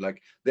everyone.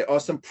 Like there are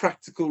some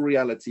practical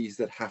realities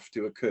that have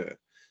to occur.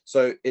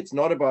 So it's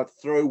not about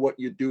throw what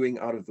you're doing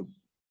out of the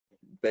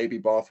baby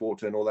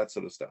bathwater and all that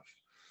sort of stuff.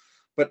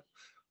 But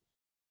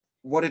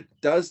what it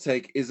does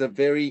take is a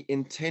very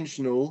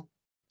intentional,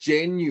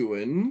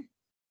 genuine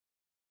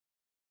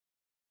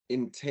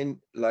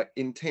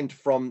intent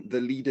from the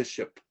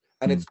leadership,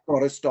 and it's got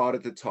to start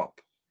at the top.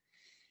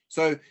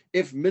 So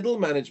if middle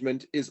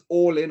management is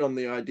all in on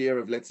the idea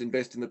of let's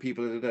invest in the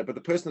people, but the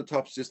person at the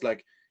top's just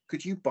like,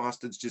 could you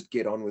bastards just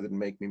get on with it and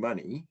make me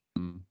money?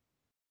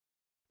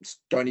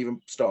 Don't even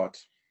start.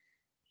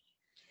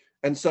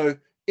 And so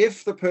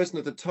if the person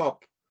at the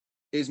top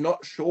is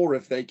not sure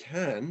if they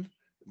can,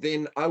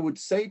 then I would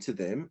say to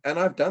them, and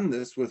I've done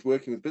this with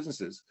working with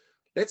businesses,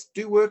 let's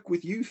do work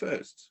with you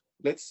first.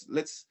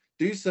 Let's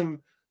do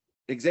some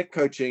exec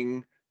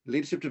coaching,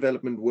 leadership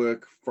development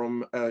work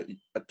from a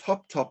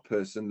top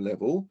person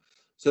level,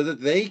 so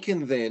that they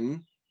can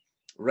then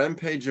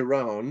rampage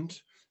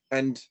around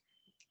and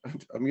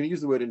I'm going to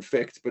use the word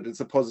infect, but it's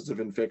a positive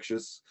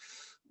infectious,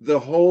 the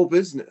whole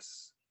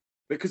business.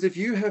 Because if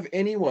you have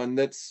anyone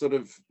that's sort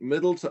of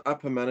middle to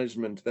upper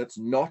management that's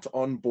not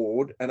on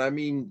board, and I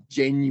mean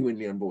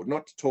genuinely on board,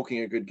 not talking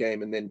a good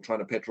game and then trying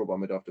to petrol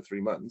bomb it after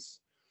 3 months,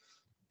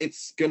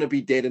 it's going to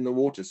be dead in the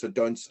water. So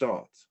don't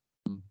start.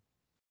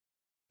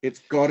 It's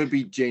got to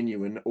be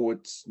genuine or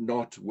it's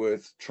not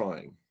worth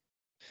trying.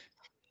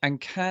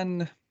 And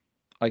can,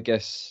 I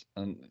guess,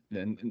 and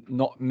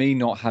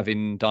not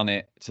having done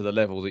it to the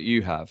level that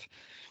you have,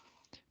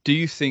 do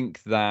you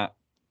think that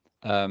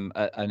an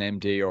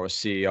MD or a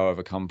CEO of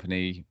a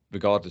company,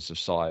 regardless of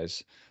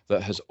size,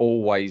 that has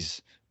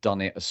always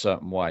done it a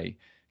certain way,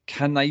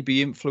 can they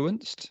be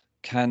influenced?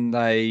 Can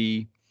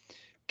they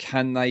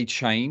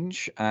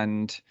change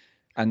and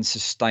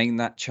sustain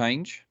that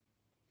change?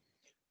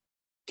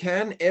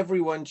 Can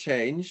everyone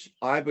change?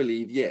 I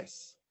believe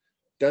yes.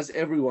 Does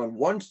everyone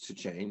want to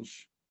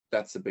change?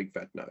 That's a big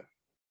fat no.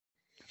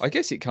 I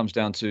guess it comes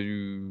down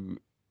to,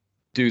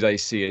 do they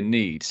see a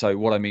need? So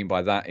what I mean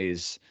by that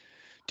is,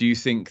 do you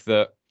think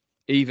that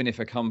even if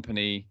a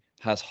company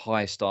has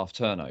high staff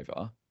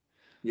turnover,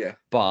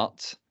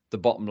 but the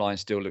bottom line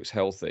still looks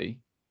healthy,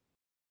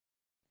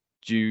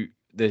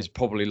 there's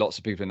probably lots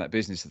of people in that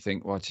business that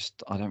think, well,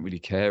 I don't really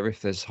care if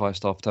there's high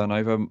staff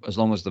turnover. As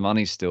long as the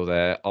money's still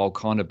there, I'll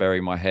kind of bury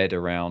my head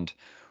around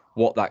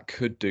what that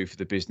could do for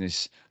the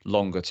business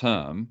longer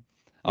term.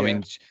 I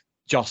mean,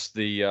 just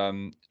the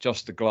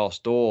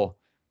Glassdoor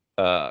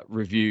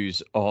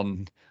reviews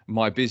on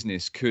my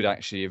business could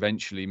actually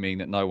eventually mean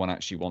that no one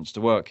actually wants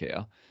to work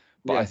here.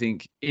 But I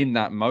think in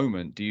that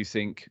moment, do you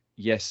think,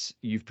 yes,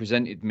 you've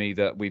presented me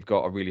that we've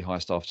got a really high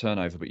staff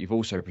turnover, but you've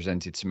also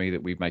presented to me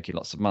that we're making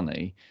lots of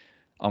money.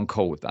 I'm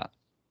cool with that.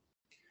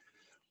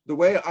 The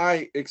way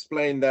I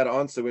explain that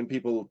answer when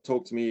people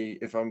talk to me,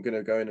 if I'm going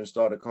to go in and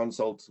start a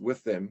consult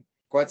with them,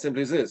 quite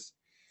simply is this: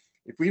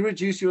 if we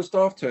reduce your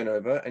staff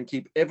turnover and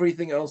keep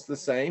everything else the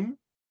same,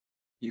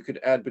 you could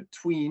add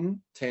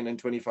between 10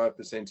 and 25%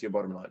 to your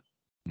bottom line.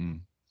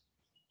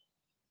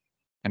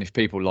 And if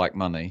people like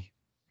money.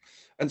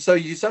 And so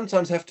you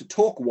sometimes have to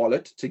talk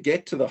wallet to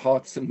get to the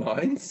hearts and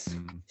minds,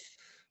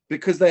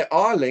 because they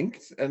are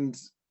linked. And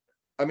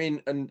I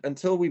mean,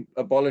 until we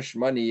abolish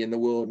money in the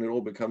world and it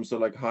all becomes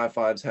sort of like high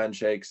fives,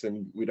 handshakes,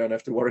 and we don't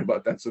have to worry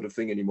about that sort of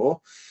thing anymore,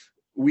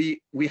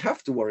 we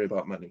have to worry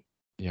about money.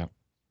 Yeah.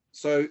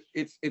 So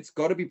it's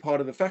got to be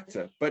part of the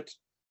factor, but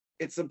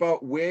it's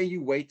about where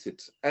you weight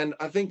it. And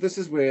I think this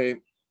is where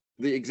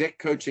the exec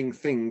coaching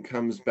thing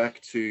comes back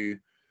to.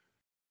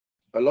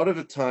 A lot of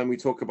the time we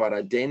talk about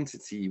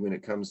identity when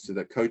it comes to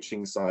the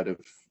coaching side of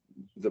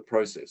the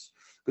process,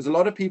 because a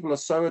lot of people are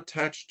so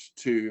attached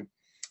to,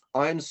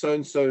 I'm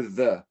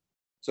so-and-so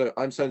so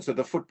I'm so-and-so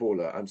the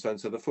footballer, I'm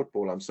so-and-so the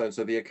footballer, I'm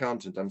so-and-so the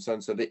accountant, I'm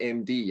so-and-so the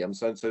MD,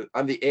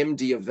 I'm the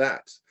MD of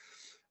that.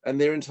 And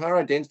their entire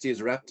identity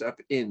is wrapped up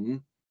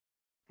in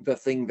the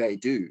thing they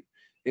do,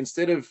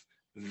 instead of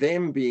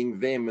them being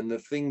them, and the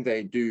thing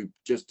they do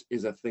just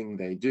is a thing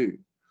they do.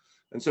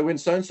 And so when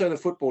so-and-so the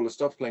footballer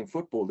stops playing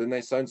football, then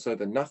they so-and-so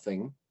the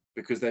nothing,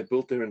 because they've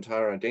built their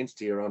entire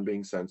identity around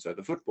being so-and-so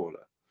the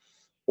footballer,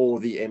 or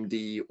the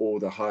MD, or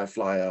the high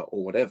flyer,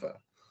 or whatever.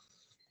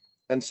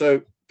 And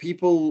so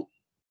people,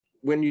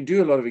 when you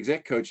do a lot of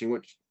exec coaching,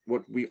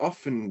 what we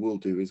often will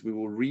do is we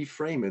will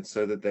reframe it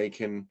so that they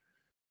can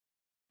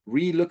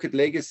re-look at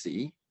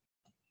legacy,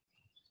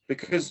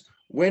 because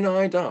when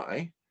I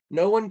die,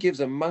 no one gives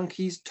a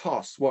monkey's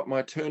toss what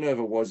my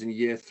turnover was in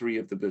year 3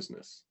 of the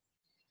business.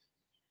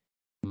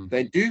 Mm.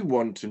 They do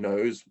want to know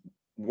is,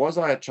 was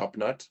I a chop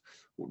nut?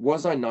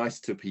 Was I nice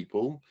to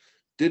people?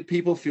 Did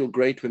people feel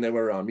great when they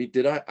were around me?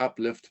 Did I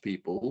uplift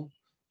people?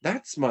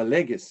 That's my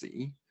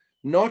legacy,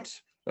 not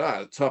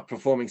top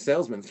performing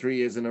salesman 3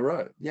 years in a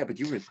row. Yeah, but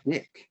you were a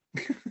dick.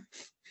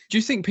 Do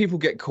you think people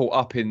get caught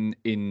up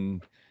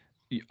in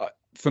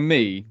for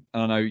me,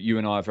 and I know you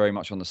and I are very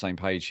much on the same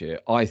page here,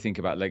 I think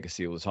about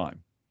legacy all the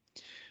time.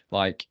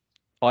 Like,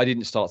 I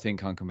didn't start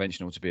Think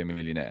Unconventional to be a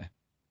millionaire.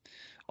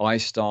 I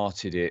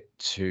started it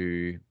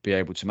to be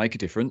able to make a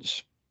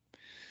difference,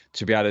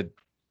 to be able to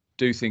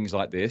do things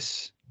like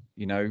this.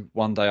 You know,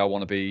 one day I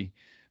want to be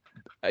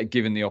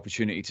given the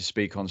opportunity to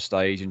speak on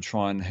stage and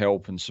try and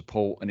help and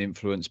support and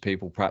influence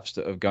people perhaps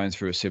that are going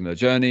through a similar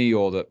journey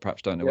or that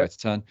perhaps don't know where to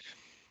turn.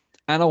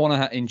 And I want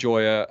to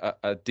enjoy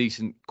a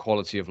decent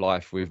quality of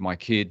life with my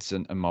kids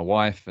and my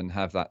wife and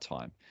have that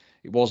time.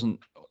 It wasn't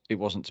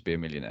to be a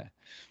millionaire.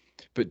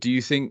 But do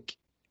you think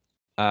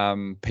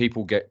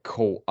people get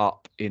caught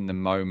up in the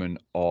moment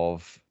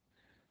of,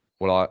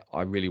 well,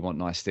 I really want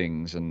nice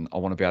things and I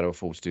want to be able to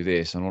afford to do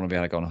this and I want to be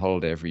able to go on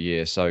holiday every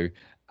year. So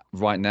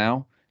right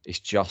now it's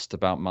just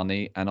about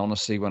money. And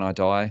honestly, when I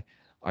die,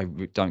 I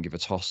don't give a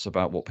toss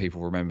about what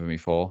people remember me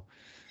for.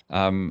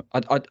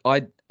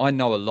 I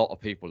know a lot of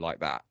people like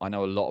that. I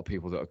know a lot of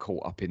people that are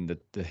caught up in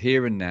the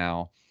here and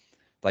now.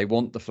 They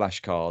want the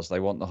flash cars, they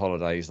want the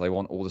holidays, they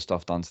want all the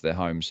stuff done to their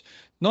homes.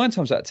 9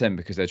 times out of 10,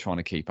 because they're trying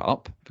to keep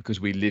up,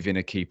 because we live in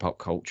a keep up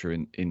culture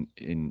in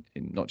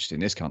not just in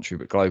this country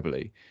but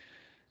globally.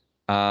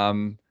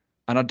 And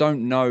I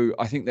don't know.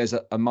 I think there's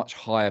a much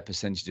higher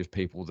percentage of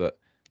people that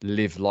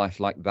live life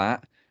like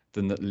that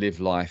than that live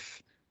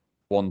life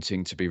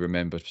wanting to be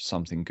remembered for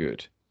something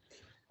good.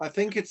 I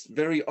think it's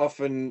very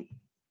often,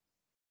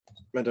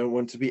 I don't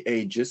want to be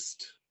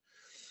ageist,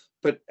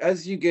 but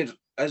as you get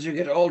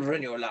older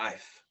in your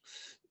life,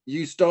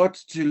 you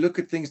start to look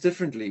at things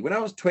differently. When I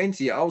was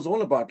 20, I was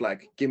all about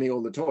like, give me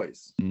all the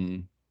toys.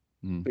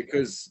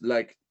 Because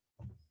like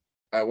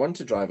I want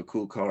to drive a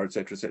cool car,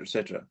 etc., etc.,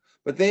 etc.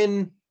 But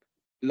then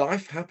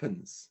life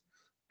happens.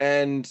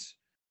 And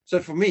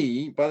so for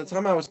me, by the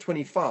time I was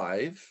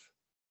 25,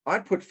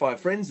 I'd put 5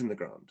 friends in the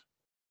ground.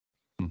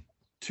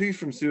 2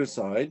 from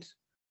suicide,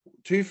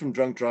 2 from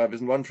drunk drivers,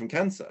 and 1 from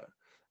cancer.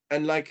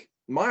 And like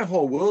my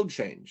whole world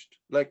changed.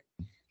 Like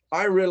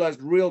I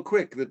realized real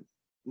quick that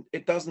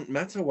it doesn't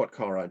matter what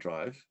car I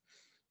drive.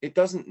 It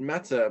doesn't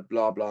matter,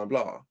 blah, blah,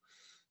 blah.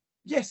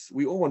 Yes,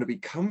 we all want to be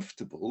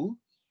comfortable,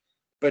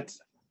 but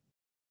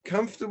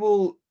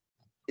comfortable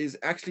is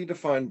actually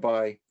defined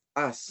by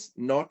us,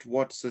 not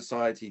what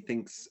society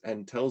thinks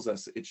and tells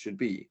us it should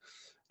be.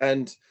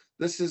 And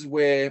this is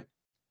where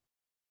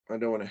I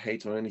don't want to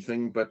hate on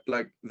anything, but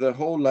like the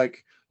whole,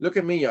 like, look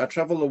at me, I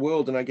travel the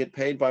world and I get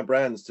paid by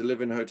brands to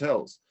live in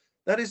hotels.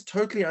 That is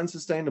totally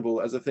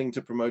unsustainable as a thing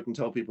to promote and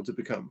tell people to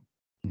become.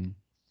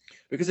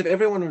 Because if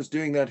everyone was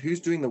doing that, who's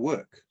doing the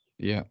work?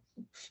 Yeah.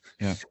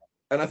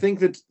 And I think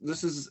that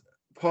this is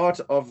part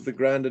of the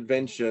grand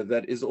adventure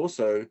that is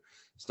also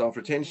staff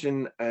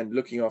retention and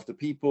looking after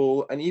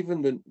people, and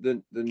even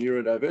the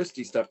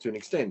neurodiversity stuff to an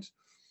extent.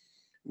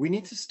 We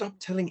need to stop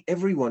telling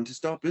everyone to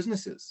start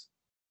businesses.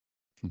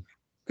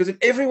 Because if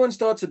everyone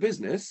starts a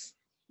business,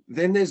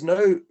 then there's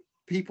no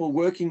people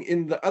working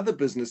in the other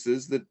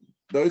businesses that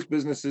those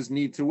businesses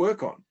need to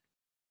work on.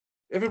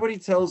 Everybody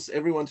tells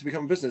everyone to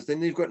become a business,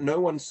 then you've got no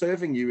one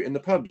serving you in the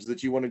pubs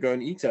that you want to go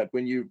and eat at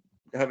when you're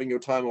having your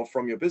time off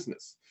from your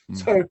business.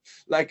 So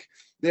like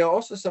there are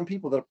also some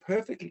people that are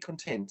perfectly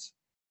content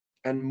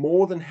and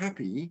more than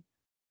happy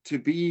to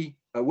be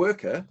a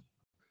worker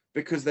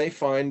because they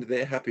find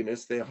their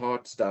happiness, their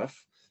heart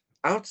stuff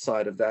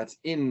outside of that,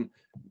 in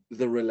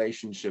the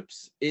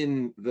relationships,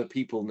 in the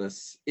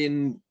peopleness,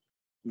 in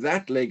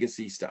that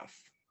legacy stuff.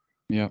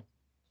 Yeah.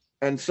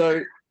 And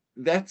so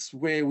that's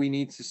where we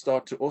need to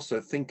start to also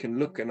think and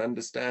look and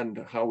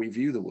understand how we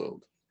view the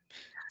world.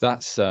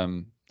 That's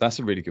a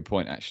really good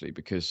point, actually,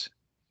 because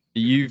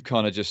you've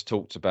kind of just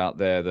talked about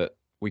there that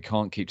we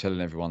can't keep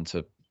telling everyone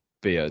to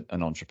be an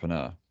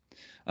entrepreneur.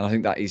 And I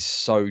think that is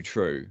so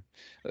true.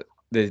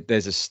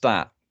 There's a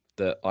stat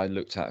that I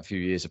looked at a few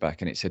years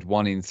back, and it said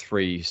 1 in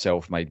 3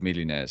 self-made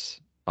millionaires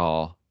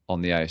are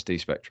on the ASD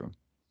spectrum.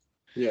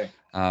 Yeah.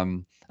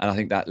 And I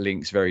think that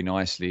links very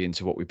nicely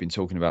into what we've been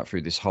talking about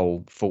through this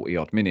whole 40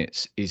 odd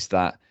minutes, is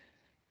that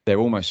they're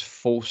almost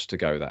forced to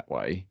go that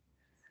way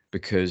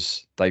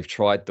because they've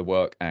tried the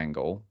work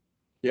angle.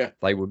 Yeah.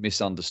 They were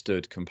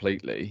misunderstood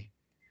completely.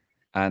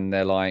 And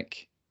they're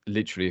like,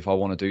 literally, if I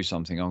want to do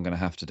something, I'm going to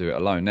have to do it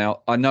alone.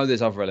 Now, I know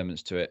there's other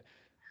elements to it.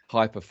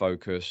 Hyper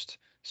focused,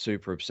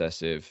 super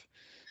obsessive.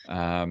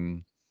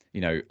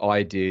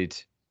 I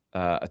did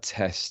a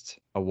test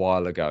a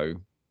while ago,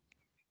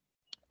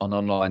 an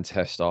online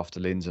test after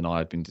Linz and I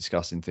had been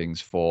discussing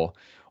things for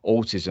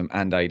autism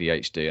and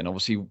ADHD. And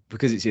obviously,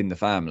 because it's in the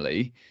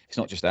family, it's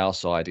not just our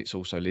side, it's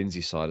also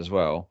Lindsay's side as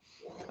well.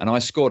 And I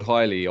scored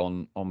highly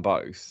on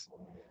both.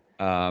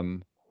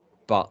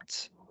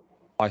 But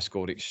I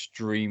scored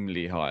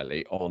extremely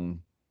highly on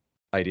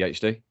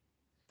ADHD.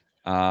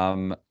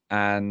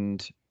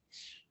 And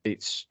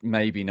it's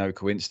maybe no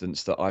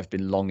coincidence that I've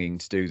been longing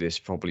to do this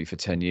probably for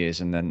 10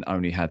 years and then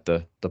only had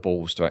the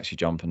balls to actually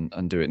jump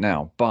and do it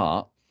now.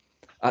 But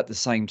at the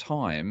same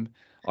time,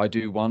 I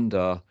do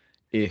wonder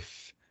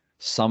if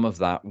some of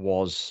that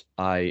was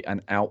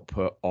an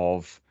output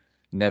of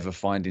never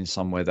finding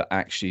somewhere that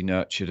actually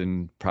nurtured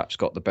and perhaps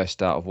got the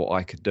best out of what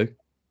I could do.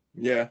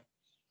 Yeah.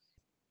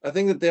 I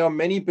think that there are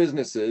many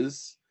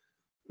businesses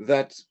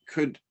that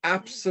could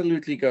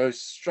absolutely go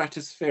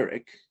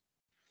stratospheric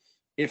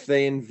if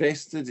they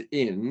invested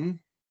in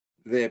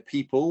their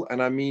people,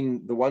 and I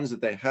mean the ones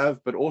that they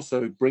have, but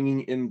also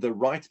bringing in the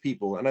right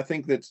people. And I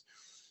think that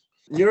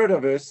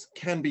neurodiverse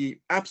can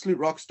be absolute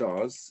rock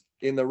stars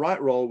in the right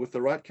role with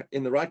the right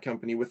in the right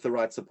company with the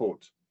right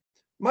support,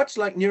 much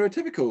like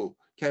neurotypical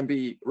can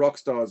be rock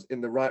stars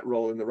in the right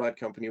role in the right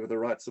company with the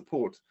right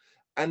support.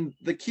 And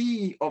the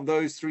key of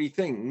those three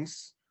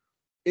things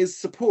is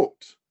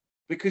support,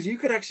 because you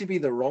could actually be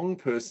the wrong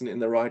person in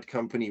the right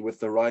company with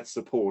the right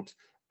support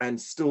and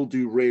still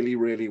do really,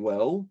 really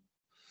well.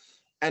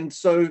 And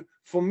so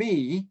for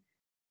me,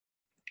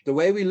 the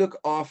way we look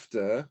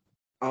after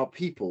our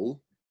people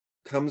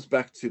comes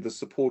back to the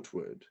support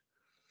word.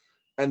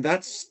 And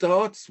that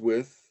starts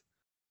with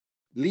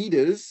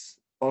leaders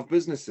of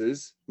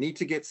businesses need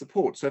to get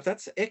support. So if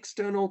that's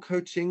external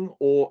coaching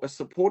or a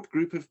support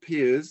group of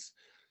peers,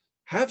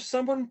 have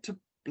someone to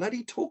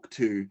bloody talk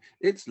to.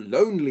 It's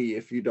lonely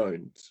if you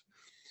don't.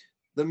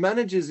 The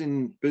managers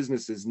in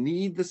businesses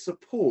need the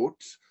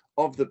support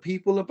of the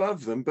people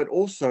above them, but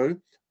also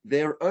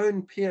their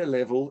own peer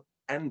level.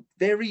 And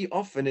very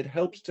often it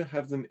helps to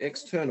have them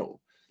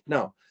external.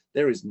 Now,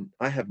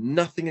 I have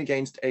nothing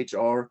against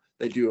HR.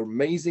 They do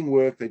amazing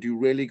work. They do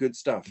really good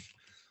stuff.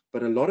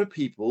 But a lot of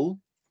people,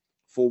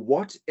 for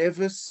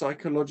whatever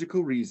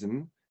psychological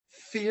reason,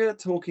 fear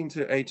talking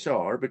to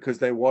HR because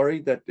they're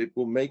worried that it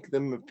will make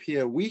them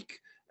appear weak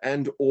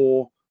and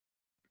or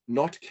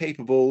not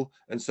capable,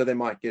 and so they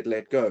might get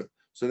let go.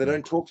 So they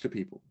don't talk to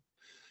people.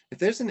 If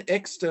there's an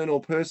external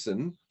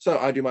person, so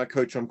I do my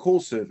coach on call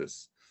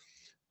service,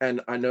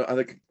 and I know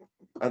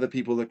other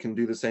people that can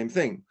do the same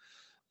thing.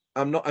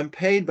 I'm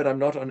paid, but I'm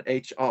not on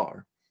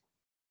HR.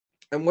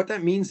 And what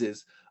that means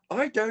is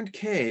I don't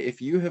care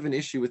if you have an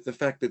issue with the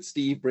fact that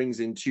Steve brings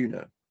in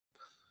tuna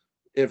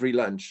every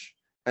lunch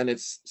and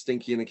it's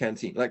stinky in the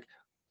canteen. Like,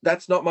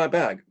 that's not my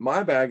bag.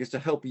 My bag is to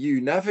help you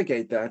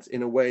navigate that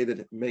in a way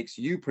that makes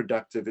you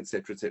productive,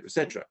 etc., etc.,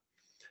 etc.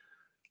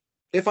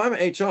 If I'm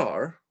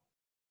HR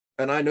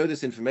and I know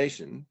this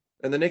information,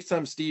 and the next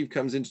time Steve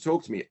comes in to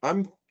talk to me,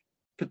 I'm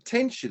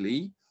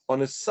potentially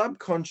on a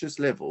subconscious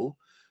level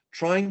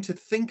trying to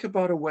think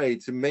about a way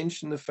to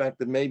mention the fact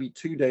that maybe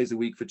 2 days a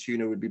week for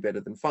tuna would be better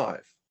than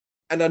 5.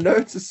 And I know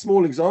it's a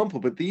small example,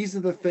 but these are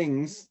the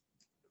things,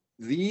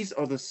 these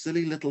are the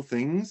silly little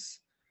things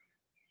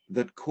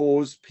that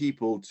cause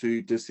people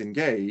to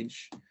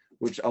disengage,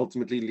 which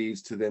ultimately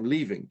leads to them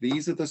leaving.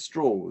 These are the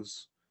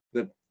straws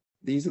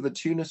these are the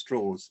tuna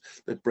straws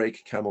that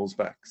break camels'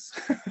 backs.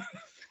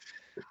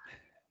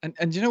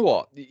 And you know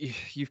what?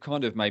 You've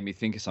kind of made me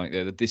think of something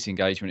there, the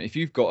disengagement. If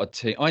you've got a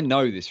team, I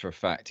know this for a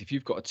fact, if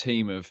you've got a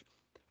team of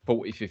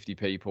 40, 50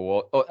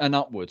 people and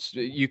upwards,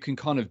 you can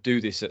kind of do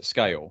this at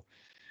scale.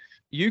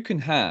 You can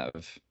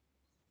have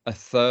a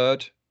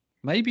third,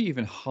 maybe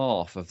even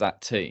half of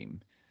that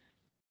team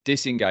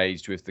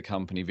disengaged with the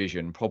company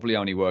vision, probably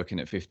only working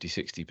at 50,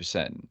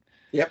 60%.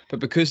 Yep. But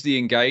because the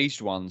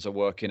engaged ones are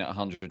working at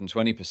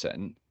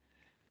 120%,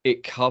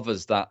 it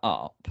covers that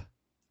up.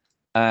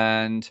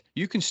 And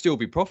you can still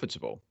be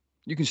profitable.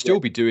 You can still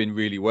be doing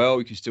really well.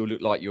 You can still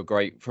look like you're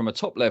great. From a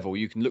top level,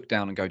 you can look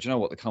down and go, do you know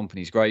what? The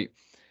company's great.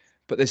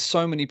 But there's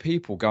so many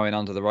people going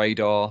under the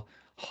radar,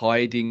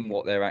 hiding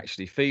what they're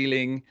actually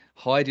feeling,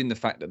 hiding the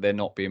fact that they're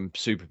not being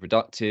super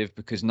productive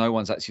because no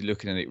one's actually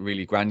looking at it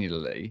really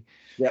granularly.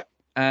 Yeah.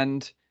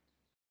 And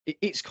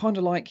it's kind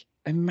of like,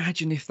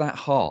 imagine if that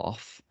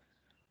half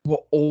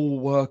were all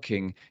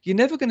working. You're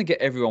never going to get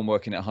everyone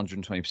working at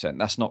 120%.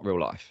 That's not real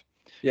life.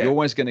 Yeah. You're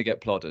always going to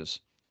get plodders.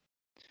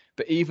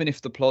 But even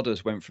if the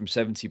plodders went from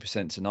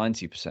 70% to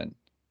 90%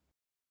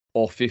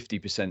 or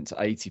 50% to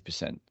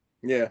 80%,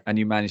 and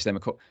you manage them,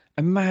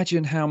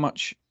 imagine how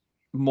much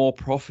more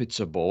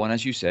profitable. And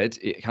as you said,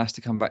 it has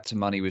to come back to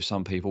money with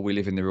some people. We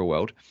live in the real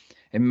world.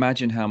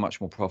 Imagine how much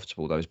more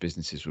profitable those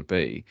businesses would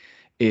be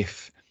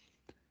if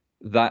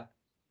that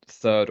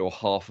third or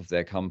half of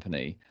their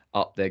company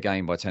upped their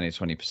game by 10 or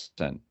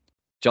 20%,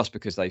 just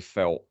because they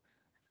felt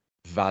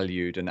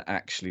valued and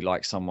actually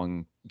like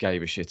someone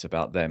gave a shit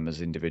about them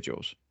as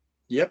individuals.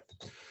 Yep.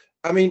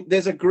 I mean,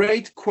 there's a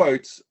great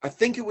quote. I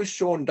think it was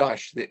Sean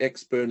Dyche, the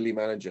ex-Burnley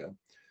manager,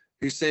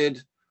 who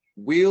said,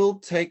 we'll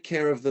take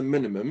care of the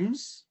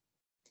minimums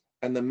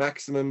and the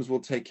maximums will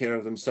take care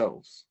of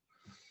themselves.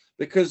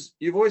 Because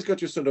you've always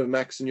got your sort of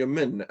max and your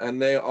min,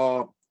 and they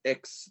are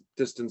X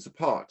distance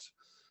apart.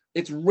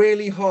 It's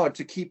really hard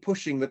to keep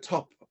pushing the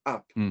top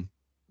up.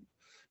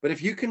 But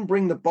if you can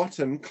bring the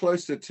bottom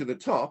closer to the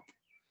top,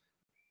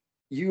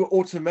 you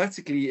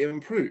automatically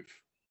improve.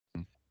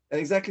 And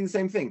exactly the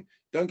same thing.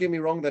 don't get me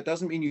wrong, that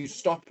doesn't mean you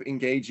stop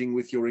engaging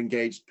with your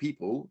engaged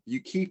people.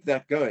 You keep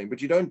that going,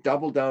 but you don't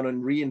double down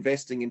on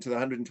reinvesting into the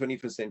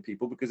 120%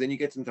 people, because then you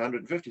get them to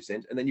 150%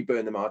 and then you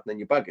burn them out and then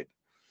you bug it.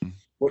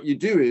 What you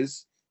do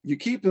is you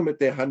keep them at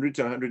their 100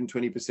 to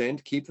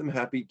 120%, keep them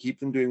happy, keep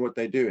them doing what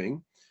they're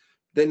doing.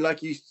 Then,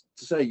 like you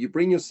say, you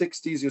bring your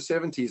 60s, your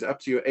 70s up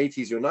to your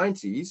 80s, your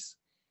 90s,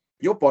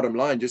 your bottom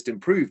line just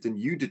improved and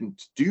you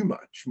didn't do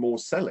much more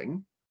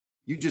selling.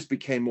 You just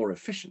became more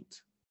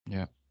efficient.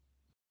 Yeah.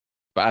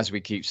 But as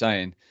we keep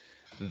saying,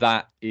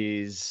 that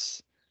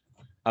is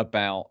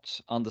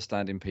about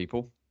understanding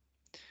people,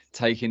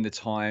 taking the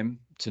time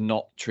to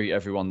not treat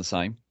everyone the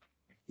same.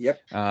 Yep.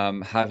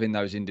 Having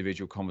those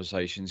individual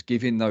conversations,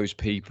 giving those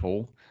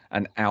people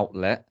an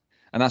outlet.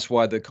 And that's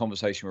why the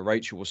conversation with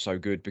Rachel was so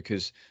good,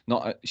 because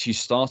she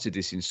started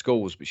this in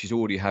schools, but she's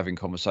already having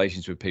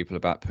conversations with people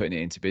about putting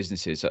it into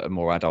businesses at a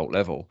more adult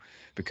level.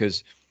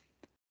 Because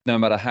no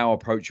matter how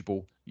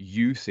approachable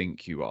you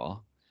think you are,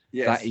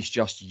 yes, that is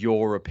just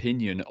your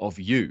opinion of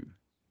you.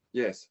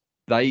 Yes.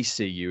 They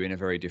see you in a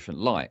very different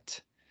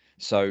light.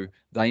 So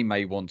they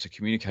may want to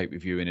communicate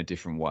with you in a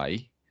different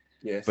way.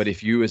 Yes. But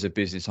if you as a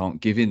business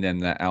aren't giving them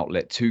that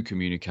outlet to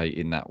communicate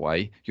in that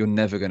way, you're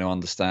never going to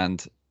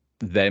understand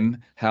them,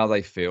 how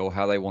they feel,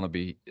 how they want to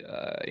be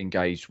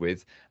engaged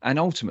with, and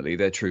ultimately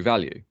their true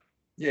value.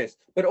 Yes.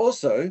 But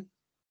also,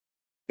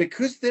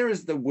 because there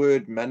is the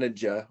word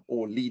manager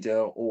or leader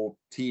or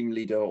team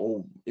leader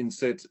or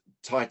insert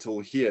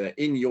title here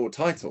in your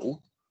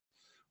title,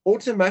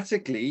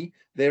 automatically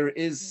there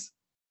is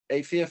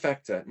a fear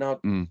factor.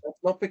 Now,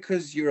 that's not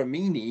because you're a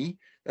meanie,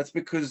 that's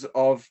because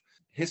of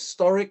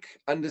historic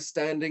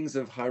understandings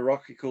of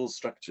hierarchical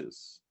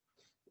structures.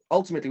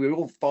 Ultimately, we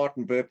all fart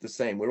and burp the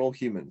same. We're all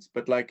humans.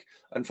 But like,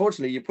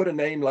 unfortunately, you put a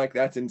name like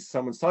that in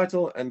someone's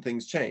title and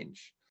things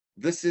change.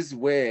 This is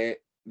where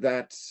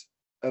that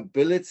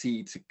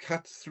ability to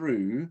cut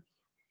through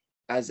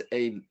as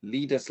a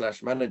leader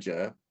 /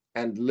 manager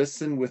and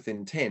listen with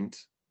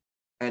intent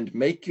and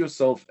make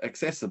yourself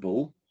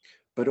accessible,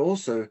 but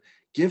also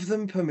give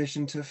them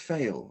permission to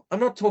fail. I'm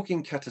not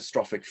talking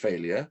catastrophic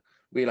failure,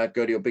 where you like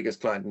go to your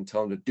biggest client and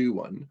tell them to do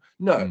one.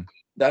 No,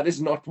 that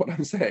is not what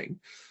I'm saying.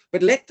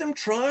 But let them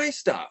try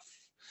stuff.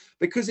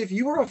 Because if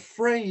you are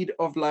afraid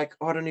of like,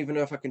 oh, I don't even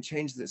know if I can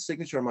change the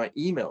signature on my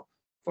email,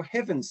 for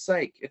heaven's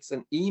sake, it's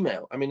an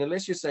email. I mean,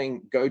 unless you're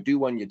saying go do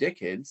one, you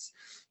dickheads,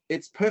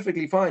 it's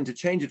perfectly fine to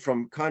change it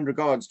from kind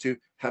regards to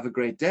have a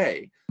great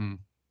day.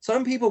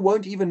 Some people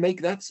won't even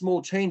make that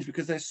small change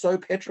because they're so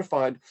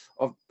petrified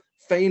of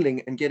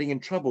failing and getting in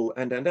trouble.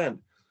 And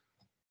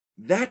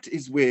that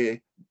is where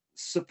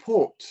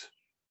support,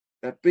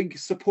 that big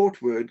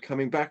support word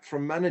coming back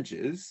from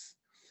managers,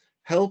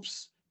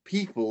 helps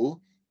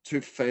people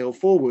to fail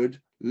forward,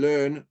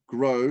 learn,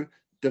 grow,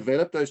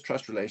 develop those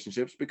trust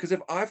relationships. Because if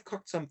I've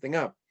cocked something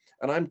up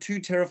and I'm too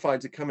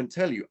terrified to come and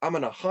tell you, I'm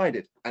going to hide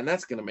it, and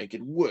that's going to make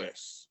it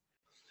worse.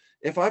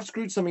 If I've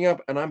screwed something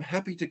up and I'm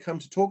happy to come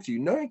to talk to you,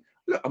 knowing,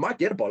 look, I might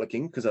get a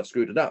bollocking because I've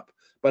screwed it up,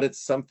 but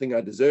it's something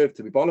I deserve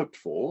to be bollocked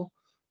for.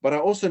 But I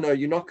also know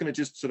you're not going to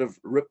just sort of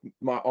rip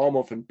my arm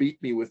off and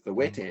beat me with the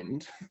wet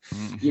end.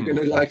 You're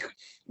going to like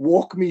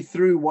walk me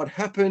through what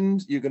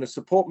happened. You're going to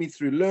support me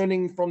through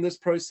learning from this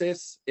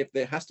process. If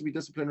there has to be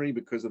disciplinary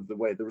because of the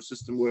way the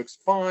system works,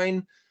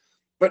 fine.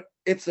 But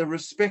it's a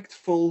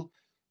respectful,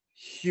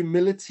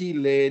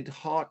 humility-led,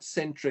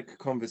 heart-centric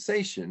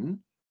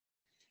conversation.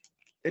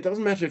 It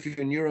doesn't matter if you're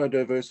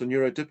neurodiverse or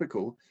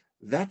neurotypical.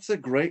 That's a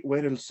great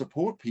way to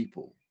support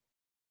people.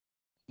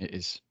 It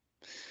is.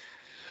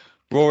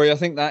 Rory, I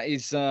think that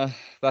is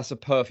that's a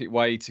perfect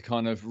way to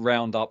kind of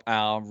round up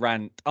our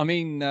rant. I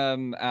mean,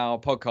 our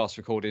podcast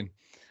recording.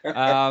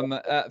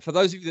 For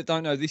those of you that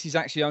don't know, this is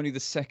actually only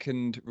the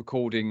second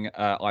recording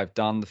I've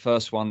done. The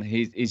first one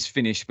is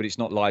finished, but it's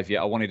not live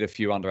yet. I wanted a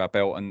few under our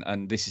belt,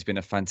 and this has been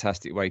a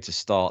fantastic way to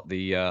start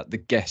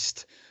the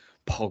guest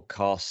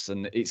podcasts,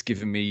 and it's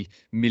given me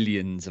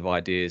millions of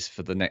ideas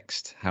for the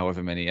next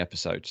however many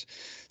episodes.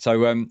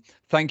 So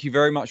thank you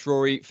very much,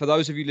 Rory. For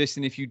those of you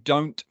listening, if you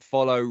don't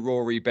follow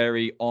Rory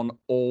Berry on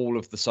all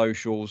of the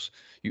socials,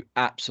 you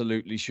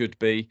absolutely should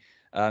be.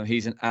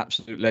 He's an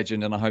absolute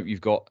legend, and I hope you've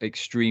got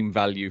extreme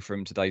value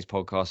from today's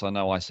podcast. I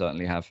know I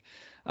certainly have.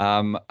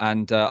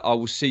 And I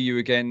will see you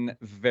again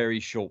very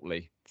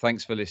shortly.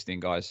 Thanks for listening,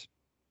 guys.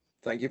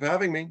 Thank you for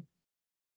having me.